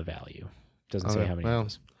too will the value. Doesn't say how many. Well, of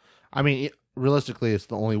those. I mean, realistically, it's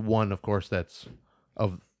the only one, of course, that's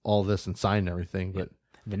of all this and signed and everything. But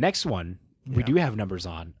The next one, we do have numbers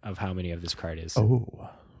on of how many of this card is. oh,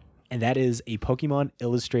 And that is a Pokemon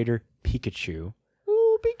Illustrator Pikachu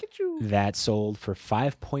ooh, Pikachu. that sold for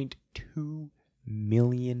 $5.2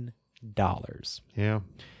 million. Yeah,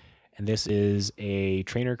 And this is a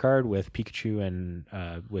trainer card with Pikachu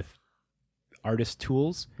and with artist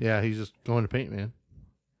tools. yeah, he's just going to paint, man.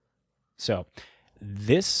 So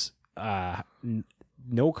this,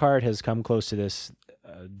 no card has come close to this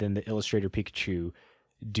than the Illustrator Pikachu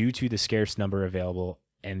due to the scarce number available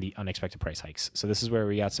and the unexpected price hikes. So this is where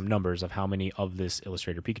we got some numbers of how many of this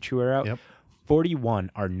Illustrator Pikachu are out. Yep.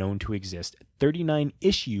 41 are known to exist, 39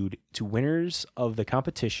 issued to winners of the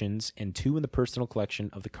competitions, and 2 in the personal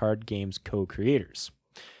collection of the card game's co-creators.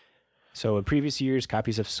 So in previous years,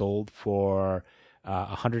 copies have sold for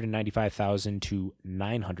 195,000 to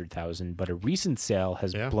 900,000, but a recent sale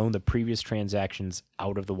has blown the previous transactions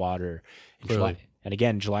out of the water in July. And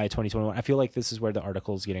again, July 2021. I feel like this is where the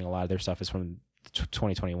article is getting a lot of their stuff is from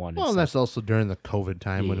 2021. Well, and that's also during the COVID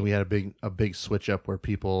time when Yeah. we had a big switch up where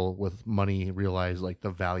people with money realized like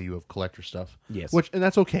the value of collector stuff. Yes. And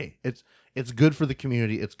that's okay. It's good for the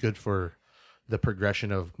community. It's good for the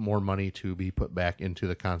progression of more money to be put back into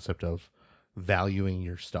the concept of valuing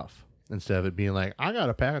your stuff instead of it being like, I got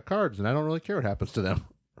a pack of cards and I don't really care what happens to them.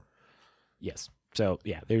 Yes. So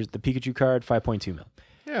yeah, there's the Pikachu card, 5.2 mil.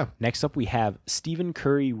 Yeah. Next up, we have Stephen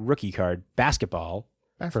Curry rookie card, basketball.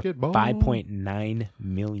 Basketball. For $5.9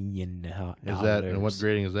 million. Is that, and what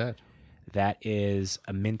grading is that? That is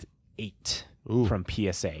a mint 8 Ooh. from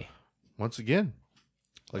PSA. Once again,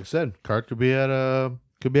 like I said, card could be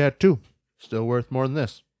at 2. Still worth more than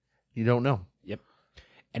this. You don't know. Yep.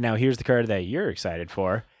 And now here's the card that you're excited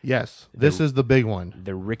for. Yes. This is the big one.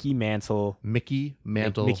 The Ricky Mantle. Mickey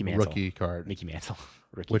Mantle Mickey Mantle. rookie card. Mickey Mantle.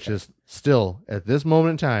 Rookie which card. is still at this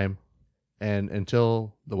moment in time and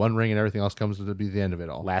until the One Ring and everything else comes to be the end of it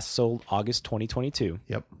all. Last sold August 2022.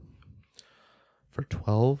 Yep. For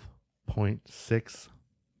 $12.6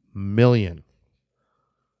 million.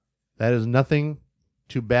 That is nothing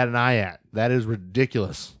to bat an eye at. That is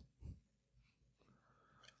ridiculous.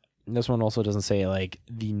 And this one also doesn't say like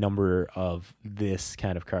the number of this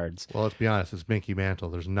kind of cards. Well, let's be honest. It's Mickey Mantle.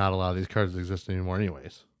 There's not a lot of these cards that exist anymore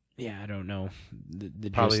anyways. Yeah, I don't know the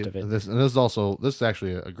Probably gist of it. this is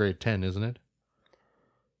actually a grade 10, isn't it?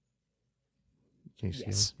 Can you see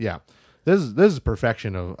Yes. it? Yeah. This is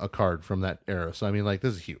perfection of a card from that era. So I mean, like,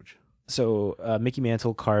 this is huge. So, Mickey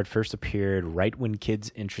Mantle card first appeared right when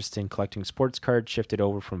kids' interest in collecting sports cards shifted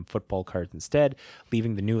over from football cards instead,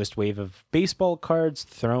 leaving the newest wave of baseball cards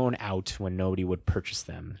thrown out when nobody would purchase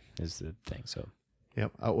them, is the thing. So,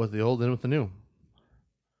 Yep, out with the old, in with the new.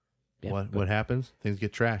 yeah, What happens? Things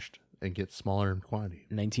get trashed and get smaller in quantity.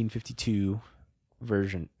 1952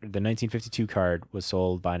 version, the 1952 card was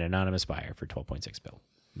sold by an anonymous buyer for 12.6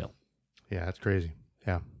 mil. Yeah, that's crazy.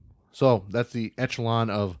 Yeah. So that's the echelon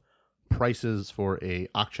of prices for a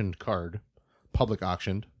auctioned card, public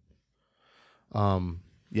auctioned.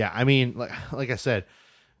 Yeah, I mean, like I said,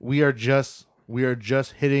 we are just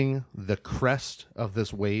hitting the crest of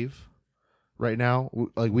this wave right now.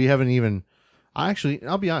 Like, we haven't even.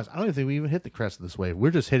 I'll be honest. I don't even think we even hit the crest of this wave.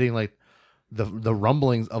 We're just hitting like the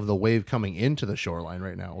rumblings of the wave coming into the shoreline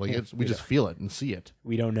right now. Like, we just feel it and see it.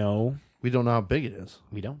 We don't know. We don't know how big it is.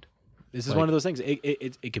 We don't. This is one of those things.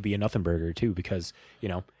 It could be a nothing burger too, because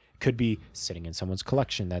could be sitting in someone's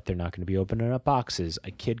collection that they're not going to be opening up boxes.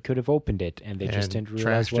 A kid could have opened it and they just didn't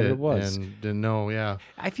realize trashed what it was. and didn't know. Yeah.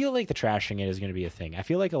 I feel like the trashing it is going to be a thing. I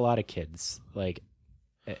feel like a lot of kids, like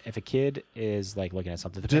if a kid is like looking at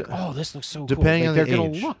something, they're like, "Oh, this looks so cool." Depending Like, on they're the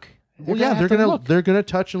going age. to look. Well, yeah, have to look. they're gonna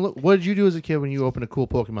touch and look. What did you do as a kid when you opened a cool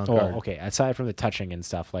Pokemon card? Oh, okay. Aside from the touching and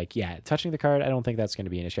stuff, like touching the card, I don't think that's going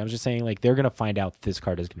to be an issue. I'm just saying, like, they're going to find out this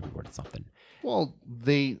card is going to be worth something Well,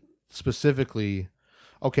 they specifically.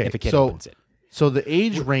 Okay, if a kid so opens it. so the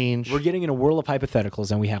age range. We're getting in a whirl of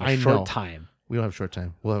hypotheticals, and we have a I know. short time. We don't have short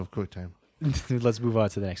time. We'll have a quick time. Let's move on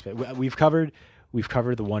to the next bit. We've covered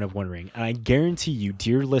the one of One Ring, and I guarantee you,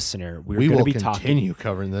 dear listener, We going to will be talking. continue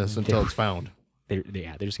covering this until it's found. There's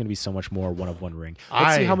going to be so much more one of One Ring. Let's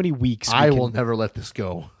I- see how many weeks. Will never let this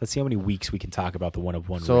go. Let's see how many weeks we can talk about the one of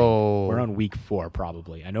One Ring. So We're on week 4,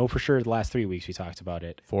 probably. I know for sure the last 3 weeks we talked about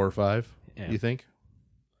it. 4 or 5. Yeah. You think?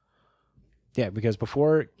 Yeah, because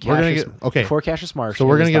before We're gonna Cassius, get okay. before Cassius Marsh, So it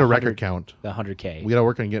we're was gonna get the a record 100 count. the 100K. We got to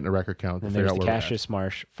work on getting a record count to And figure there's out the where Cassius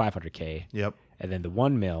Marsh 500K, we're at. Yep. and then the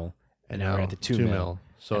 1 mil, and now we're at the 2 mil.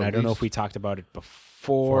 So and at I don't know least if we talked about it before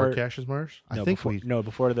before. Cassius Marsh. I no, think before, we. no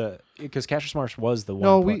before because Cassius Marsh was the one.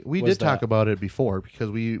 No, we did talk about it before because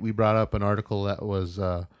we brought up an article that was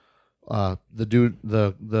the dude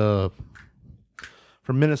the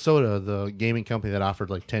from Minnesota, the gaming company that offered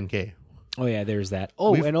like 10K. Oh yeah, there's that.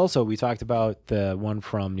 Oh, and also we talked about the one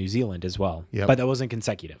from New Zealand as well. Yep. But that wasn't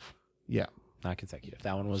consecutive. Yeah. Not consecutive.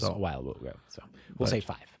 That one was So- a while ago. So we'll say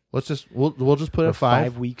 5. Let's just we'll just put it For at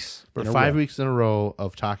 5. 5 weeks. For in a 5 row. weeks in a row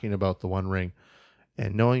of talking about the One Ring,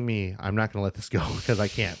 and knowing me, I'm not going to let this go because I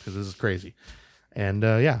can't because this is crazy. And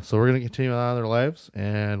so we're going to continue on with our lives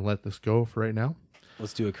and let this go for right now.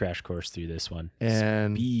 Let's do a crash course through this one.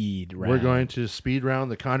 And Speed round. we're going to speed round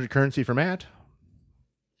the conjured currency for Matt.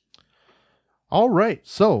 All right,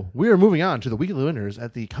 so we are moving on to the weekly winners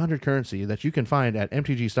at the conjured currency that you can find at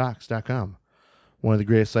mtgstocks.com. One of the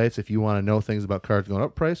greatest sites if you want to know things about cards going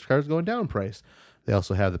up price, cards going down price. They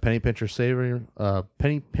also have the penny pincher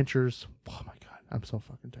penny pinchers. Oh my god, I'm so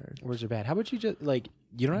fucking tired. Words are bad. How about you just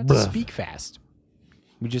you don't have to Bruh. speak fast.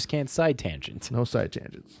 We just can't side tangent. No side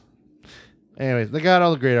tangents. Anyways, they got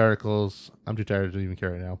all the great articles. I'm too tired to even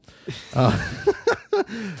care right now.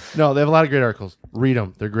 No, they have a lot of great articles. Read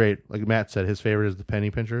them. They're great. Like Matt said, his favorite is the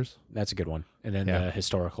penny pinchers. That's a good one. And then Yeah. the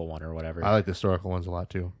historical one or whatever. I like the historical ones a lot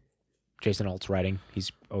too. Jason Alt's writing.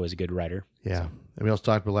 He's always a good writer. Yeah. And we also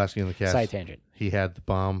talked about last game in the cast. Side tangent. He had the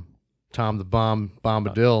bomb, Tom the Bomb,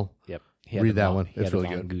 Bombadil. Yep. He had Read the that Von- one. he had It's the really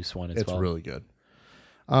Von good. Goose one as It's well. really good.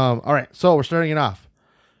 All right. So we're starting it off.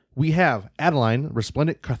 We have Adeline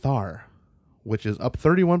Resplendent Cathar, which is up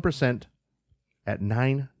 31% at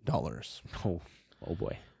 $9. Oh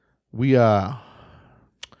boy. We just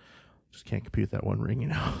can't compute that One Ring, you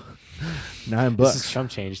know. $9. This is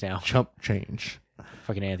chump change now. Chump change.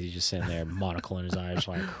 Fucking Anthony's just sitting there, monocle in his eyes,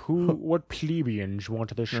 like, what plebeians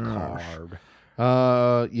want this card?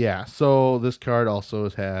 Yeah. So this card also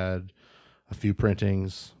has had a few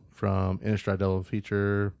printings from Innistrad Double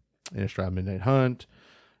Feature, Innistrad Midnight Hunt,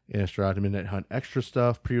 Innistrad Midnight Hunt extra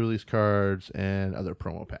stuff, pre-release cards, and other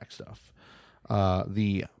promo pack stuff.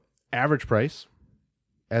 The average price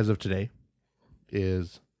as of today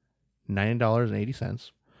is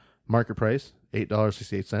 $9.80. Market price,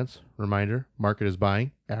 $8.68. Reminder, market is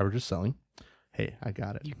buying, average is selling. Hey, I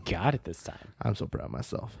got it. You got it this time. I'm so proud of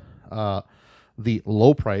myself. The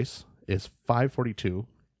low price is $5.42,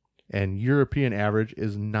 and European average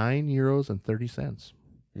is €9.30.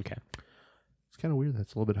 Okay. It's kind of weird.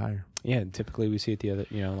 That's a little bit higher. Yeah, typically we see it the other,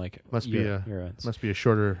 Must be Euros. Must be a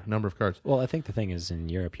shorter number of cards. Well, I think the thing is in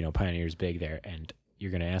Europe, Pioneer's big there, and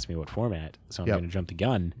you're going to ask me what format, so I'm Yep. going to jump the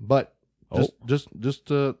gun. But just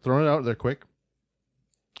throwing it out there quick.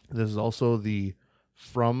 This is also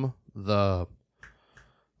from the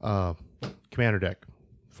commander deck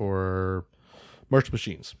for Merchant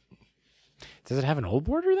Machines. Does it have an old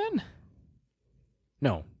border then?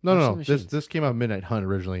 No. No. Machines. This came out of Midnight Hunt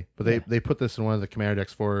originally, but they put this in one of the commander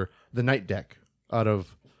decks for the night deck out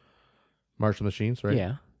of Martial Machines, right?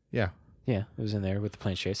 Yeah. Yeah. Yeah, it was in there with the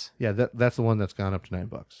Plains Chase. Yeah, that's the one that's gone up to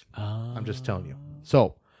 $9. I'm just telling you.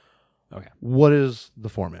 So, Okay. what is the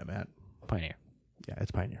format, Matt? Pioneer. Yeah,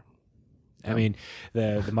 it's Pioneer. I mean,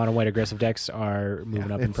 the mono white aggressive decks are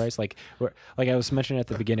moving up in price. Like I was mentioning at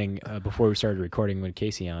the beginning before we started recording with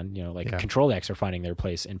Casey on, control decks are finding their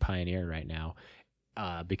place in Pioneer right now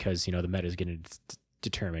because the meta is getting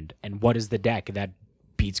determined. And what is the deck that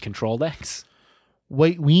beats control decks?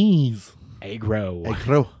 White Weenies. Aggro.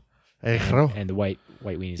 Aggro. And the white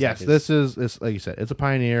weenies. Yes, deck this is like you said. It's a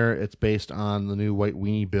Pioneer. It's based on the new White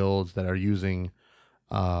Weenie builds that are using,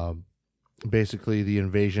 basically the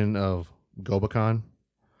invasion of Gobakon,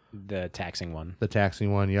 the taxing one. the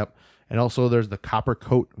taxing one. Yep, and also there's the Copper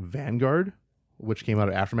Coat Vanguard, which came out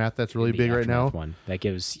of Aftermath. That's really The big right now. Aftermath One. That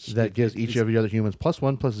gives Each of the other humans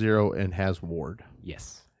 +1/+0 and has ward.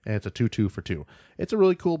 Yes. And it's a 2/2 for 2. It's a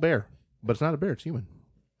really cool bear, but it's not a bear. It's human.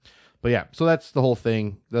 But yeah, so that's the whole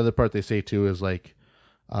thing. The other part they say too is like,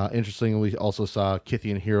 interestingly, we also saw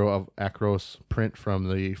Kythian Hero of Akros print from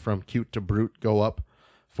Cute to Brute go up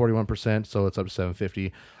 41%, so it's up to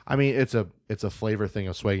 750. I mean, it's a flavor thing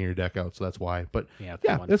of swagging your deck out, so that's why. But yeah,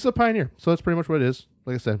 it's a Pioneer, so that's pretty much what it is.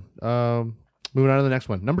 Like I said, moving on to the next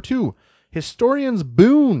one. Number 2, Historian's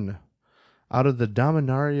Boon out of the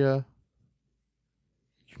Dominaria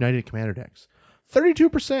United Commander decks.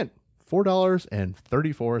 32%,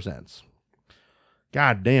 $4.34.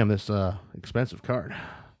 God damn, this expensive card.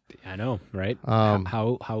 I know, right?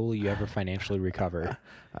 How will you ever financially recover?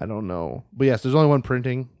 I don't know. But yes, there's only one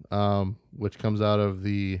printing. which comes out of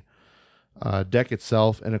the deck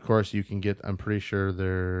itself. And of course, you can get, I'm pretty sure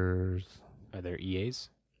there's. Are there EAs?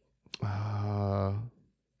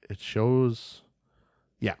 It shows.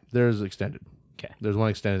 Yeah, there's extended. Okay. There's one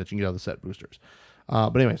extended that you can get out of the set boosters.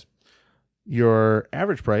 But anyways, your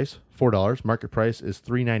average price, $4. Market price is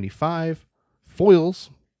 $3.95. Foils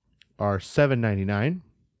are $7.99.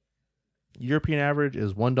 European average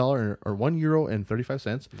is $1 or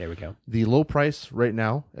 €1.35. There we go. The low price right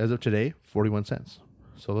now, as of today, 41 cents.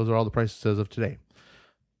 So those are all the prices as of today.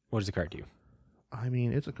 What does the card do? I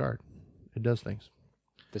mean, it's a card. It does things.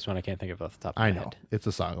 This one I can't think of off the top of my I know. head. It's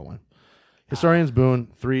a Saga one. Historian's Boon,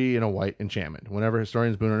 3 and a white enchantment. Whenever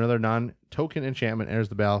Historian's Boon or another non-token enchantment enters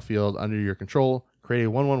the battlefield under your control, create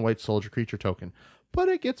a 1/1 white soldier creature token. But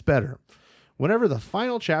it gets better. Whenever the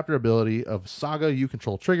final chapter ability of Saga you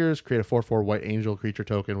control triggers, create a 4/4 white angel creature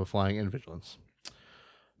token with flying and vigilance.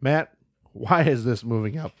 Matt, why is this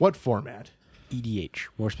moving up? What format? EDH,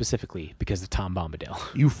 more specifically, because of Tom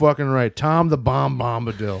Bombadil. You fucking right. Tom the Bomb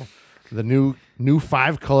Bombadil. The new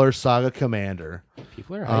 5-color Saga Commander.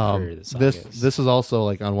 People are hyped for the Sagas. This is also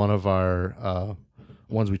like on one of our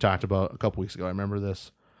ones we talked about a couple weeks ago. I remember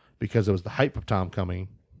this because it was the hype of Tom coming.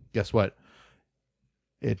 Guess what?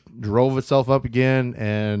 It drove itself up again,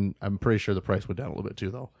 and I'm pretty sure the price went down a little bit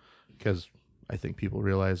too, though, because I think people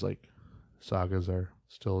realize like Sagas are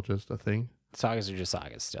still just a thing. Sagas are just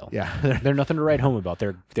Sagas still. Yeah, They're nothing to write home about.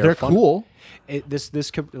 They're fun. cool.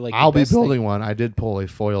 This could like I'll the be best thing- building one. I did pull a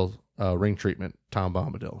foil ring treatment Tom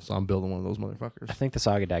Bombadil, so I'm building one of those motherfuckers. I think the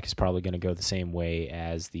Saga deck is probably going to go the same way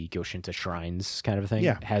as the Goshinta Shrines kind of thing.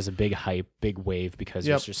 Yeah. It has a big hype, big wave because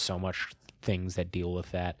there's just so much things that deal with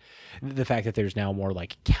that. The fact that there's now more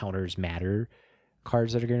like counters matter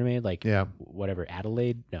cards that are going to be made, like whatever,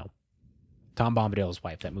 Adelaide? No. Tom Bombadil's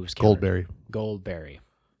wife that moves counters. Goldberry.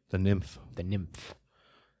 The nymph. The nymph.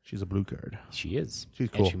 She's a blue card. She is. She's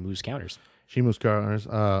cool. And she moves counters. She moves counters.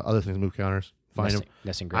 Other things move counters. Find them.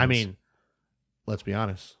 Nesting I Grounds. mean, let's be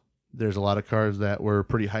honest. There's a lot of cards that were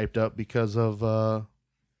pretty hyped up because of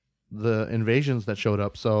the invasions that showed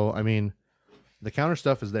up. So, I mean, the counter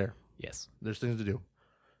stuff is there. Yes. There's things to do.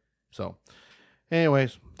 So,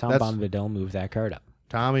 anyways. Tom Bombadil moved that card up.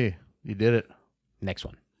 Tommy, you did it. Next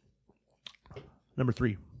one. Number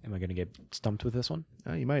 3. Am I going to get stumped with this one?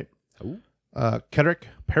 You might. Oh. Kedrick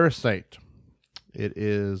Parasite. It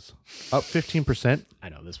is up 15%. I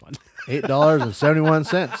know this one.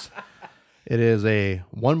 $8.71. It is a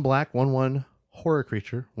 1 black, 1/1 horror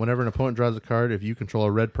creature. Whenever an opponent draws a card, if you control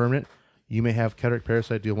a red permanent, you may have Kedrick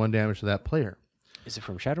Parasite deal 1 damage to that player. Is it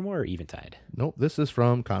from Shadowmoor or Eventide? Nope, this is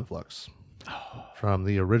from Conflux. From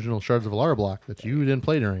the original Shards of Alara block that you didn't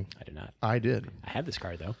play during. I did not. I did. I have this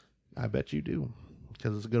card, though. I bet you do,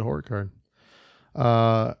 because it's a good horror card.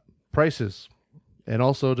 Prices. And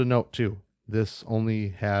also to note, too, this only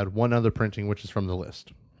had one other printing, which is from the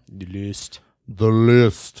list. The list. The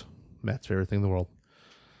list. Matt's favorite thing in the world.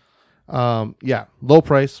 Low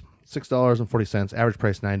price, $6.40. Average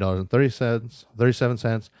price,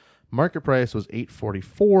 $9.37. Market price was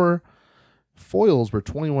 $8.44. Foils were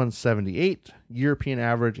 $21.78. European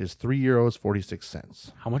average is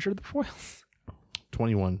 €3.46. How much are the foils?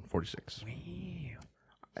 $21.46.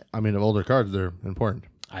 I mean, of older cards, they're important.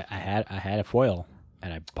 I had a foil,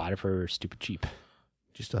 and I bought it for stupid cheap. Do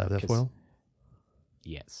you still have that foil?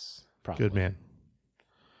 Yes, probably. Good man.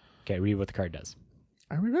 Okay, read what the card does.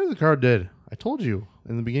 I read what the card did. I told you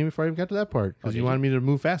in the beginning before I even got to that part because you wanted me to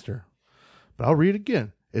move faster. But I'll read it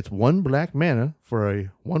again. It's 1 black mana for a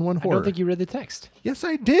 1/1 horror. I don't think you read the text. Yes,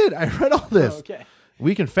 I did. I read all this. Oh, okay.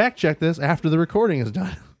 We can fact check this after the recording is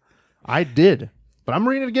done. I did. But I'm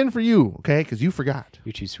reading it again for you, okay? Because you forgot.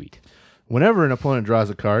 You're too sweet. Whenever an opponent draws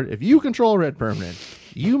a card, if you control a red permanent,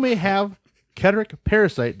 you may have Kedrick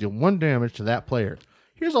Parasite deal 1 damage to that player.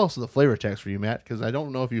 Here's also the flavor text for you, Matt, because I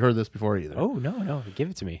don't know if you heard this before either. Oh, no. Give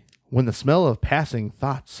it to me. When the smell of passing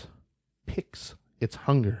thoughts picks its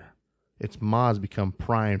hunger, its maws become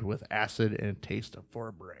primed with acid and taste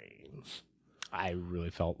for brains. I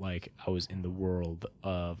really felt like I was in the world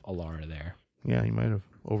of Alara there. Yeah, you might have.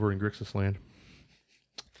 Over in Grixis land.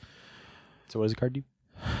 So what does the card do?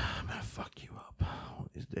 I'm going to fuck you up one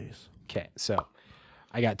of these days. Okay, so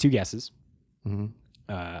I got 2 guesses. Mm-hmm.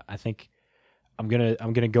 I think I'm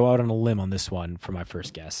gonna go out on a limb on this one for my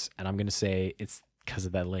first guess, and I'm gonna say it's because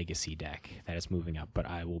of that legacy deck that it's moving up. But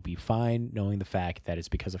I will be fine knowing the fact that it's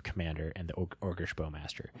because of Commander and the Orcish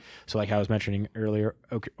Bowmaster. So, like I was mentioning earlier,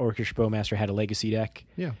 Orcish Bowmaster had a legacy deck.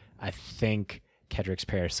 Yeah, I think Kedrick's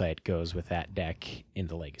Parasite goes with that deck in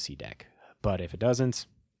the legacy deck. But if it doesn't,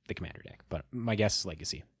 the Commander deck. But my guess is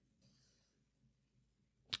legacy.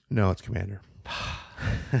 No, it's Commander.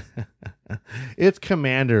 It's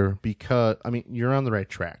Commander because, I mean, you're on the right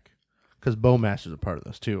track because Bowmaster's a part of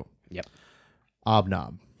this too. Yep.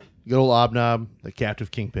 Obnob. Good old Obnob, the captive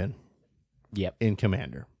kingpin Yep. in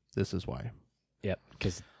Commander. This is why. Yep.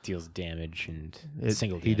 Because it deals damage and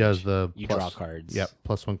single damage. He does the You plus, draw cards. Yep,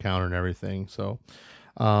 +1 counter and everything. So,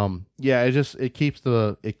 yeah, it keeps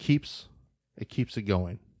it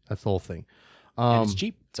going. That's the whole thing. And it's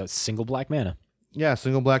cheap. So it's single black mana. Yeah,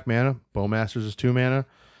 single black mana. Bowmasters is 2 mana.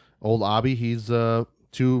 Old Obby, he's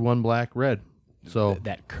 2/1 black red. So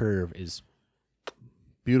That curve is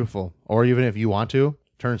beautiful. Or even if you want to,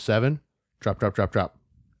 turn 7, drop.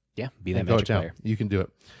 Yeah, be that And go Magic to town. player. You can do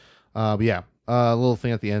it. But yeah, a little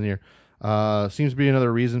thing at the end here. Seems to be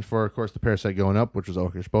another reason for, of course, the Parasite going up, which was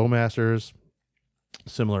Orcish Bowmasters.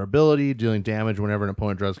 Similar ability, dealing damage whenever an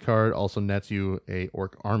opponent draws a card. Also nets you a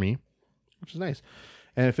Orc army, which is nice.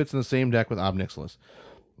 And it fits in the same deck with Ob Nixilis.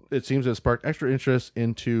 It seems to have sparked extra interest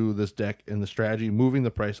into this deck and the strategy, moving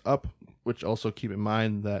the price up, which also keep in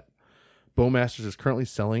mind that Bowmasters is currently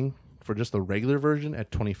selling for just the regular version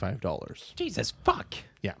at $25. Jesus fuck.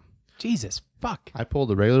 Yeah. Jesus fuck. I pulled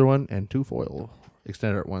the regular one and 2 foil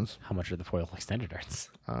extended art ones. How much are the foil extended arts?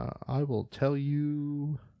 I will tell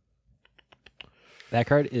you. That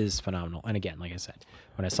card is phenomenal. And again, like I said,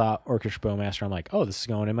 when I saw Orcish Bowmaster, I'm like, oh, this is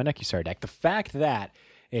going in my Nekusar deck. The fact that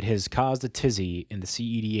it has caused a tizzy in the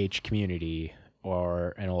CEDH community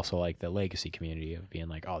and also like the Legacy community of being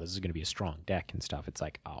like, oh, this is going to be a strong deck and stuff. It's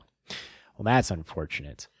like, oh, well, that's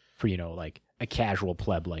unfortunate for, like a casual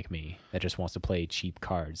pleb like me that just wants to play cheap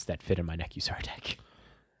cards that fit in my Nekusar deck.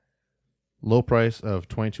 Low price of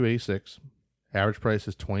 $22.86. Average price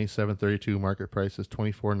is $27.32. Market price is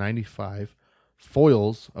 $24.95.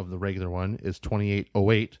 Foils of the regular one is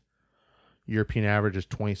 $28.08. European average is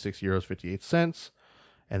 €26.58.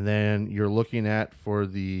 And then you're looking at, for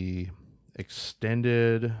the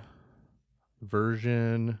extended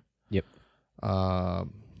version. Yep. Come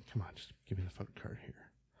on, just give me the fucking card here.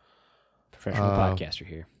 Professional podcaster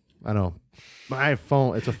here. I know. My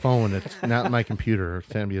phone, it's a phone. It's not my computer. It's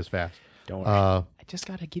going to be as fast. Don't worry. I just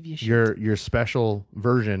got to give you shit. Your special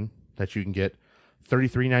version that you can get,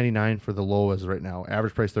 $33.99 for the low as right now.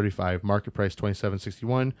 Average price $35. Market price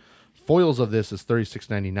 $27.61. Foils of this is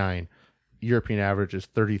 $36.99. European average is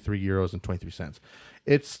 €33.23.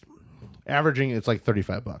 It's averaging. It's like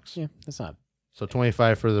 $35. Yeah, that's not. So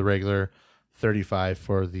 $25 for the regular, $35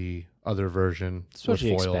 for the other version. That's what with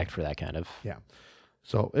you foil. expect for that kind of. Yeah.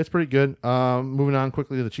 So it's pretty good. Moving on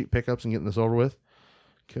quickly to the cheap pickups and getting this over with,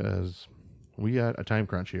 because we got a time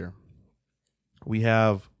crunch here. We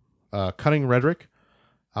have Cunning Rhetoric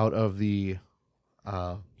out of the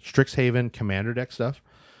Strixhaven Commander deck stuff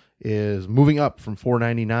is moving up from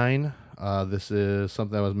 $4.99. This is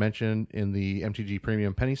something that was mentioned in the MTG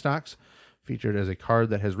Premium Penny Stocks, featured as a card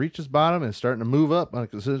that has reached its bottom and is starting to move up on a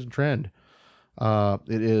consistent trend.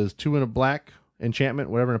 It is 2 and a black enchantment.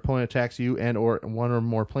 Whenever an opponent attacks you and or one or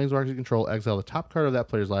more planeswalkers you control, exile the top card of that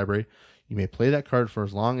player's library. You may play that card for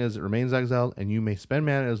as long as it remains exiled, and you may spend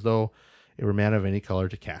mana as though it were mana of any color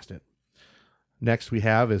to cast it. Next we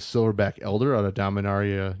have is Silverback Elder out of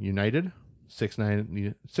Dominaria United,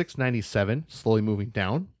 $6.97, slowly moving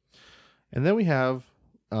down. And then we have,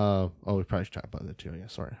 we probably should talk about that too. Yeah,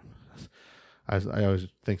 sorry. I always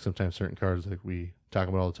think sometimes certain cards like we talk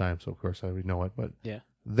about all the time, so of course I would know it, but Yeah.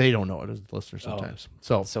 they don't know it as the listeners sometimes.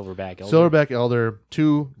 So Silverback Elder. Silverback Elder,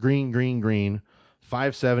 2 green,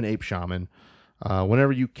 5/7 Ape Shaman.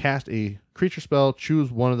 Whenever you cast a creature spell, choose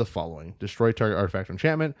one of the following: destroy target artifact or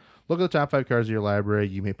enchantment. Look at the top 5 cards of your library.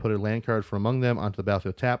 You may put a land card from among them onto the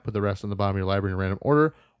battlefield tap. Put the rest on the bottom of your library in random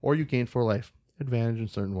order, or you gain 4 life. Advantage in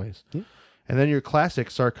certain ways. Yeah. And then your classic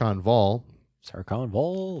Sarkhan Vol,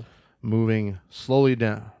 moving slowly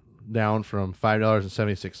down from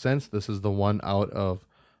 $5.76. This is the one out of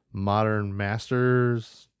Modern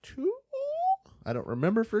Masters 2. I don't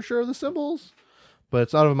remember for sure the symbols, but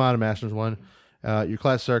it's out of a Modern Masters one. Your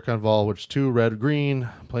class Sarkhan Vol, which is 2 red-green,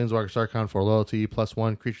 Planeswalker Sarkhan for loyalty,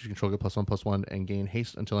 +1, creatures you control get +1/+1, and gain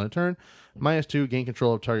haste until end of turn. -2, gain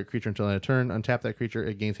control of target creature until end of turn. Untap that creature,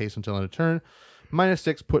 it gains haste until end of turn.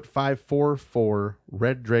 -6, put 5/4/4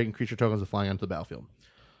 red dragon creature tokens flying onto the battlefield.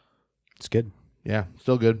 It's good. Yeah,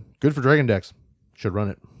 still good. Good for dragon decks. Should run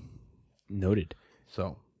it. Noted.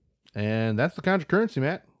 So, and that's the Conjure Currency,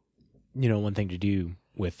 Matt. One thing to do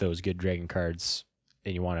with those good dragon cards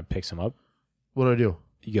and you want to pick some up, What do?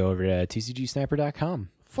 you go over to tcgsniper.com.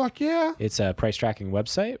 Fuck yeah. It's a price tracking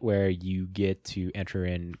website where you get to enter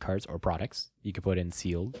in cards or products. You can put in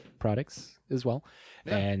sealed products as well,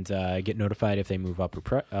 and get notified if they move up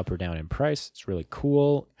or down in price. It's really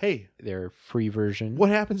cool. Hey, Their free version. what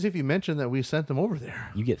happens if you mention that we sent them over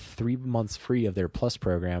there? You get 3 months free of their Plus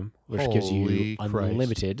program, which gives Holy you Christ.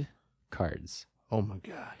 unlimited cards. Oh my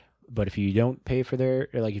God. But if you don't pay for their,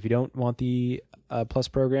 or like if you don't want the Plus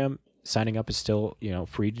program, signing up is still,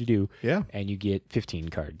 free to do. Yeah. And you get 15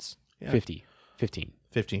 cards. Yeah. 15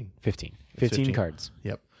 15. cards,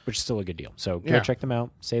 Yep. which is still a good deal. So go Yeah. check them out.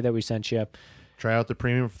 Say that we sent you. Try out the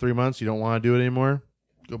premium for 3 months. You don't want to do it anymore?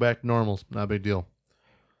 Go back to normals. Not a big deal.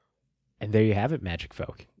 And there you have it, Magic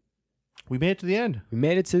Folk. We made it to the end. We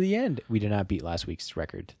made it to the end. We did not beat last week's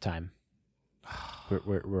record time.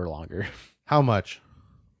 We're longer. How much?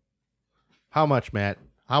 How much, Matt?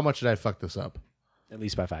 How much did I fuck this up? At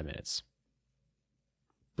least by 5 minutes.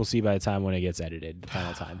 We'll see by the time when it gets edited, the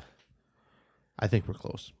final time. I think we're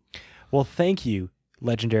close. Well, thank you,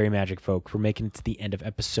 legendary Magic Folk, for making it to the end of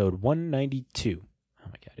episode 192. Oh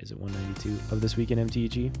my God, is it 192 of This Week in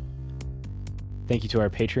MTG? Thank you to our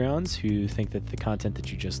Patreons who think that the content that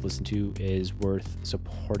you just listened to is worth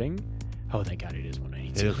supporting. Oh, thank God, it is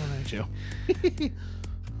 192. It is 192.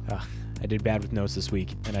 I did bad with notes this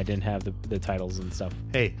week, and I didn't have the titles and stuff.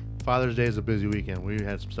 Hey, Father's Day is a busy weekend. We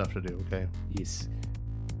had some stuff to do, okay? Yes.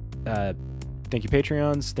 Thank you,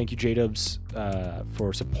 Patreons. Thank you, J-Dubs,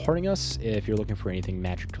 for supporting us. If you're looking for anything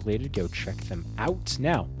Magic related, go check them out.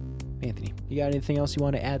 Now, Anthony, you got anything else you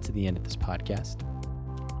want to add to the end of this podcast?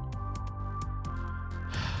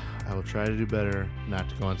 I will try to do better not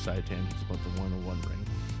to go on side tangents about the 101 ring.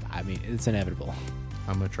 I mean, it's inevitable.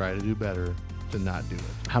 I'm going to try to do better to not do it.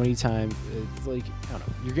 How many times, I don't know,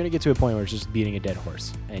 you're going to get to a point where it's just beating a dead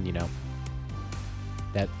horse. And,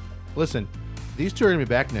 that... Listen, these two are going to be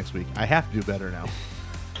back next week. I have to do better now.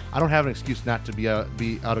 I don't have an excuse not to be out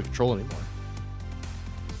of control anymore.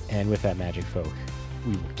 And with that, Magic Folk,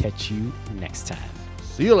 we will catch you next time.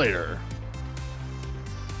 See you later.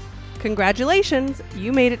 Congratulations!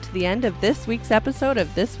 You made it to the end of this week's episode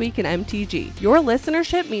of This Week in MTG. Your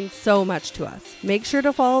listenership means so much to us. Make sure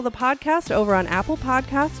to follow the podcast over on Apple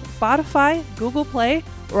Podcasts, Spotify, Google Play,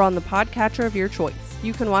 or on the podcatcher of your choice.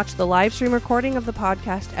 You can watch the live stream recording of the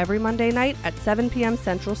podcast every Monday night at 7 p.m.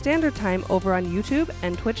 Central Standard Time over on YouTube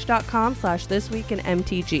and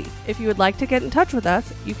twitch.com/thisweekinmtg. If you would like to get in touch with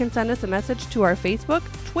us, you can send us a message to our Facebook,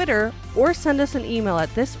 Twitter, or send us an email at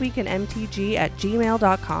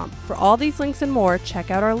thisweekinmtg@gmail.com. For all these links and more, check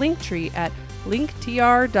out our link tree at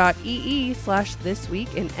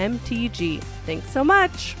linktr.ee/thisweekinmtg. Thanks so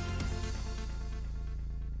much!